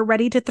long that you're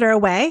ready to throw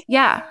away.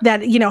 Yeah.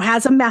 That,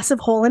 has a massive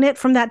hole in it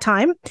from that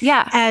time.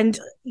 Yeah. And,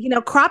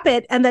 crop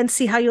it and then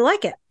see how you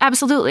like it.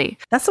 Absolutely.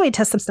 That's the way to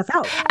test some stuff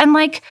out. And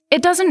like,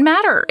 it doesn't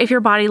matter if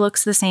your body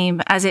looks the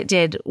same as it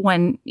did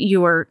when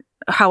you were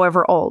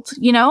however old,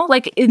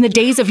 like in the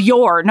days of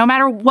yore, no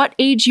matter what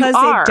age you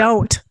are. It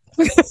don't.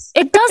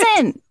 It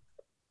doesn't.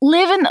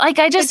 Live in like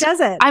it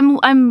doesn't.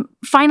 I'm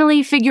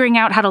finally figuring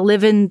out how to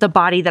live in the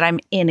body that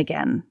I'm in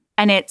again.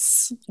 And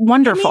it's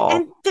wonderful. I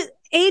mean, and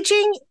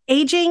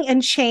aging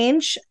and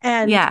change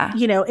and,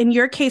 in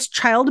your case,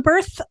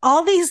 childbirth,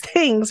 all these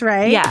things,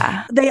 right?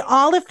 Yeah. They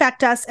all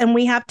affect us, and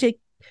we have to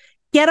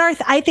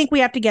I think we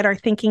have to get our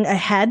thinking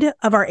ahead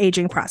of our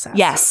aging process.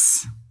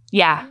 Yes.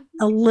 Yeah.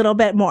 A little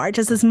bit more,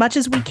 just as much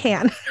as we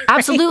can. Right?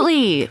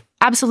 Absolutely.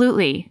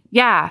 Absolutely.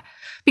 Yeah.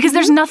 Because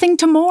there's nothing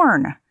to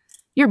mourn.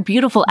 You're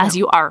beautiful as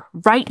you are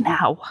right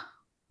now.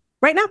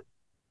 Right now.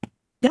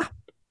 Yeah.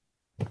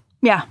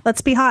 Yeah.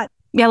 Let's be hot.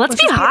 Yeah, let's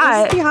be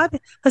hot.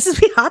 Let's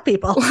just be hot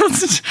people.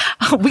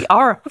 We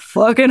are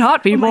fucking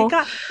hot people. Oh my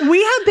God.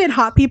 We have been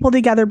hot people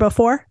together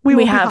before. We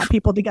will be hot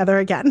people together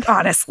again.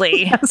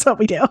 Honestly. That's what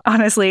we do.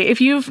 Honestly, if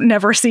you've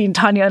never seen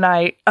Tanya and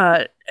I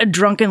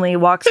drunkenly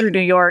walk through New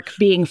York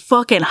being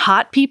fucking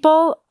hot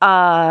people,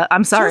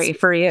 I'm sorry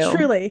for you.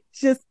 Truly.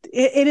 Just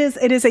it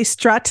is a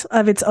strut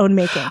of its own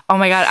making. Oh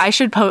my God. I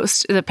should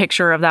post the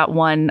picture of that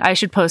one. I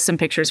should post some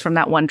pictures from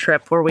that one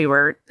trip where we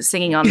were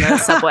singing on the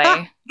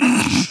subway.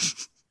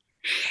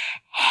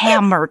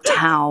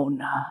 Hammertown.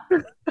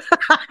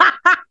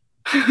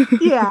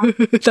 Yeah.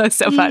 That's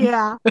so fun.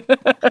 Yeah.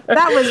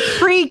 That was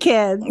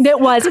pre-kids. It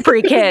was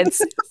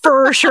pre-kids,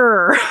 for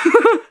sure.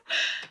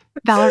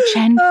 Valor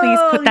Chen, please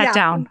put that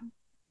down.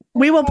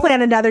 We will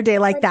plan another day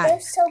like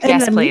that.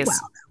 Yes, please.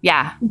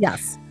 Yeah.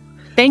 Yes.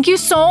 Thank you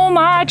so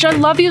much. I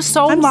love you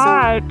so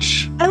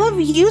much. I love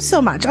you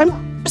so much.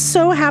 I'm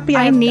so happy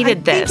I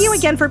needed this. Thank you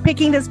again for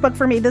picking this book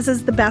for me. This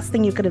is the best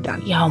thing you could have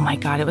done. Oh my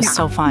God, it was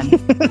so fun.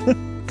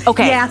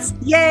 Okay. Yes.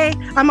 Yay.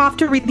 I'm off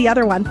to read the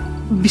other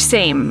one.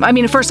 Same. I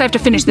mean, first I have to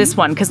finish this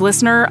one because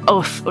listener,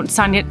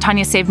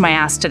 Tanya saved my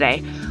ass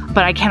today,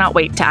 but I cannot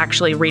wait to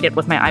actually read it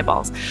with my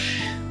eyeballs.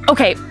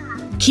 Okay.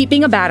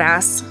 Keeping a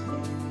badass.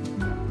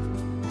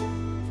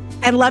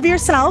 And love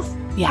yourself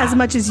as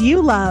much as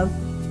you love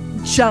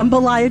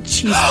jambalaya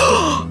cheese.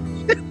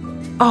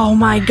 Oh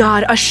my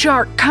God, a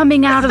shark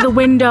coming out of the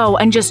window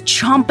and just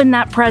chomping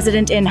that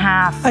president in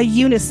half. A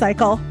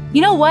unicycle.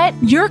 You know what?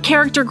 Your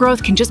character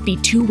growth can just be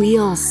 2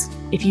 wheels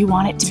if you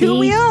want it to be. 2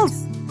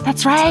 wheels.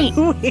 That's right.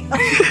 2 wheels.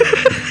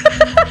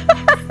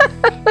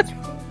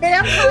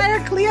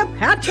 Vampire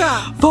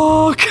Cleopatra.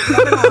 Fuck.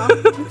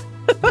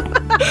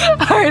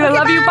 All right, I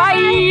love you.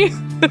 Bye.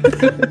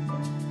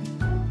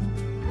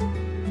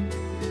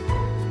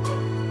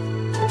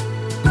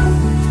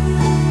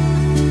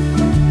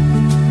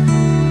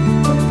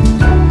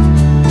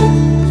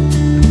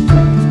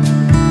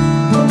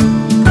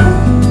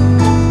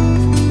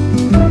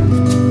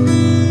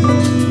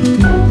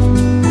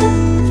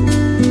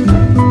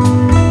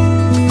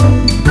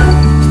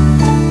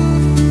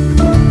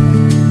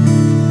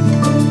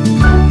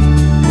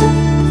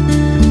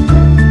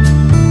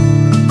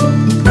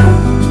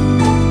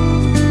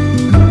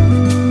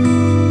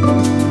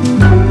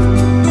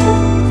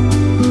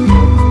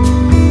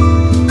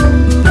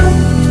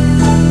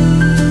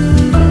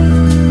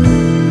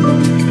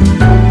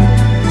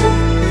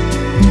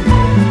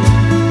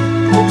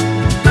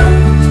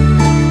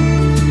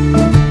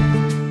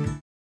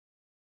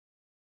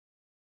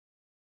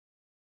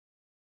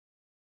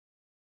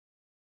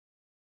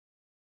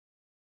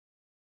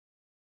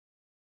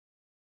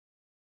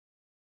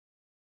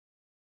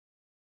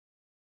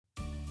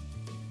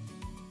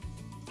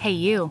 Hey,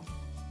 you.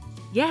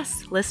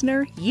 Yes,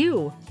 listener,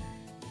 you.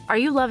 Are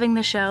you loving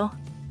the show?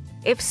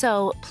 If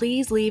so,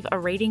 please leave a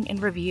rating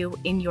and review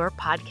in your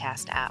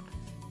podcast app.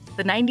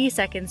 The 90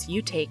 seconds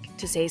you take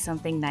to say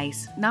something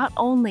nice not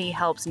only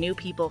helps new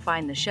people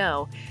find the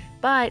show,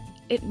 but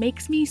it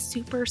makes me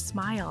super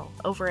smile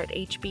over at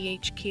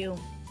HBHQ.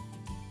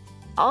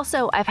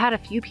 Also, I've had a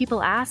few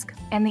people ask,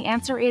 and the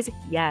answer is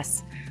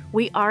yes.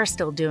 We are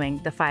still doing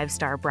the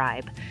 5-star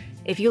bribe.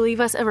 If you leave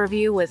us a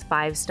review with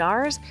 5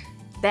 stars,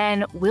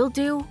 then we'll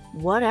do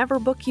whatever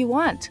book you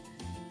want.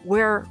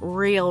 We're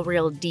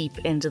real deep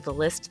into the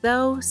list,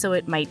 though, so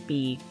it might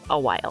be a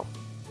while.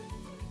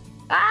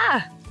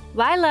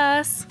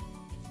 Lilas!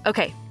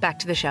 Okay, back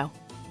to the show.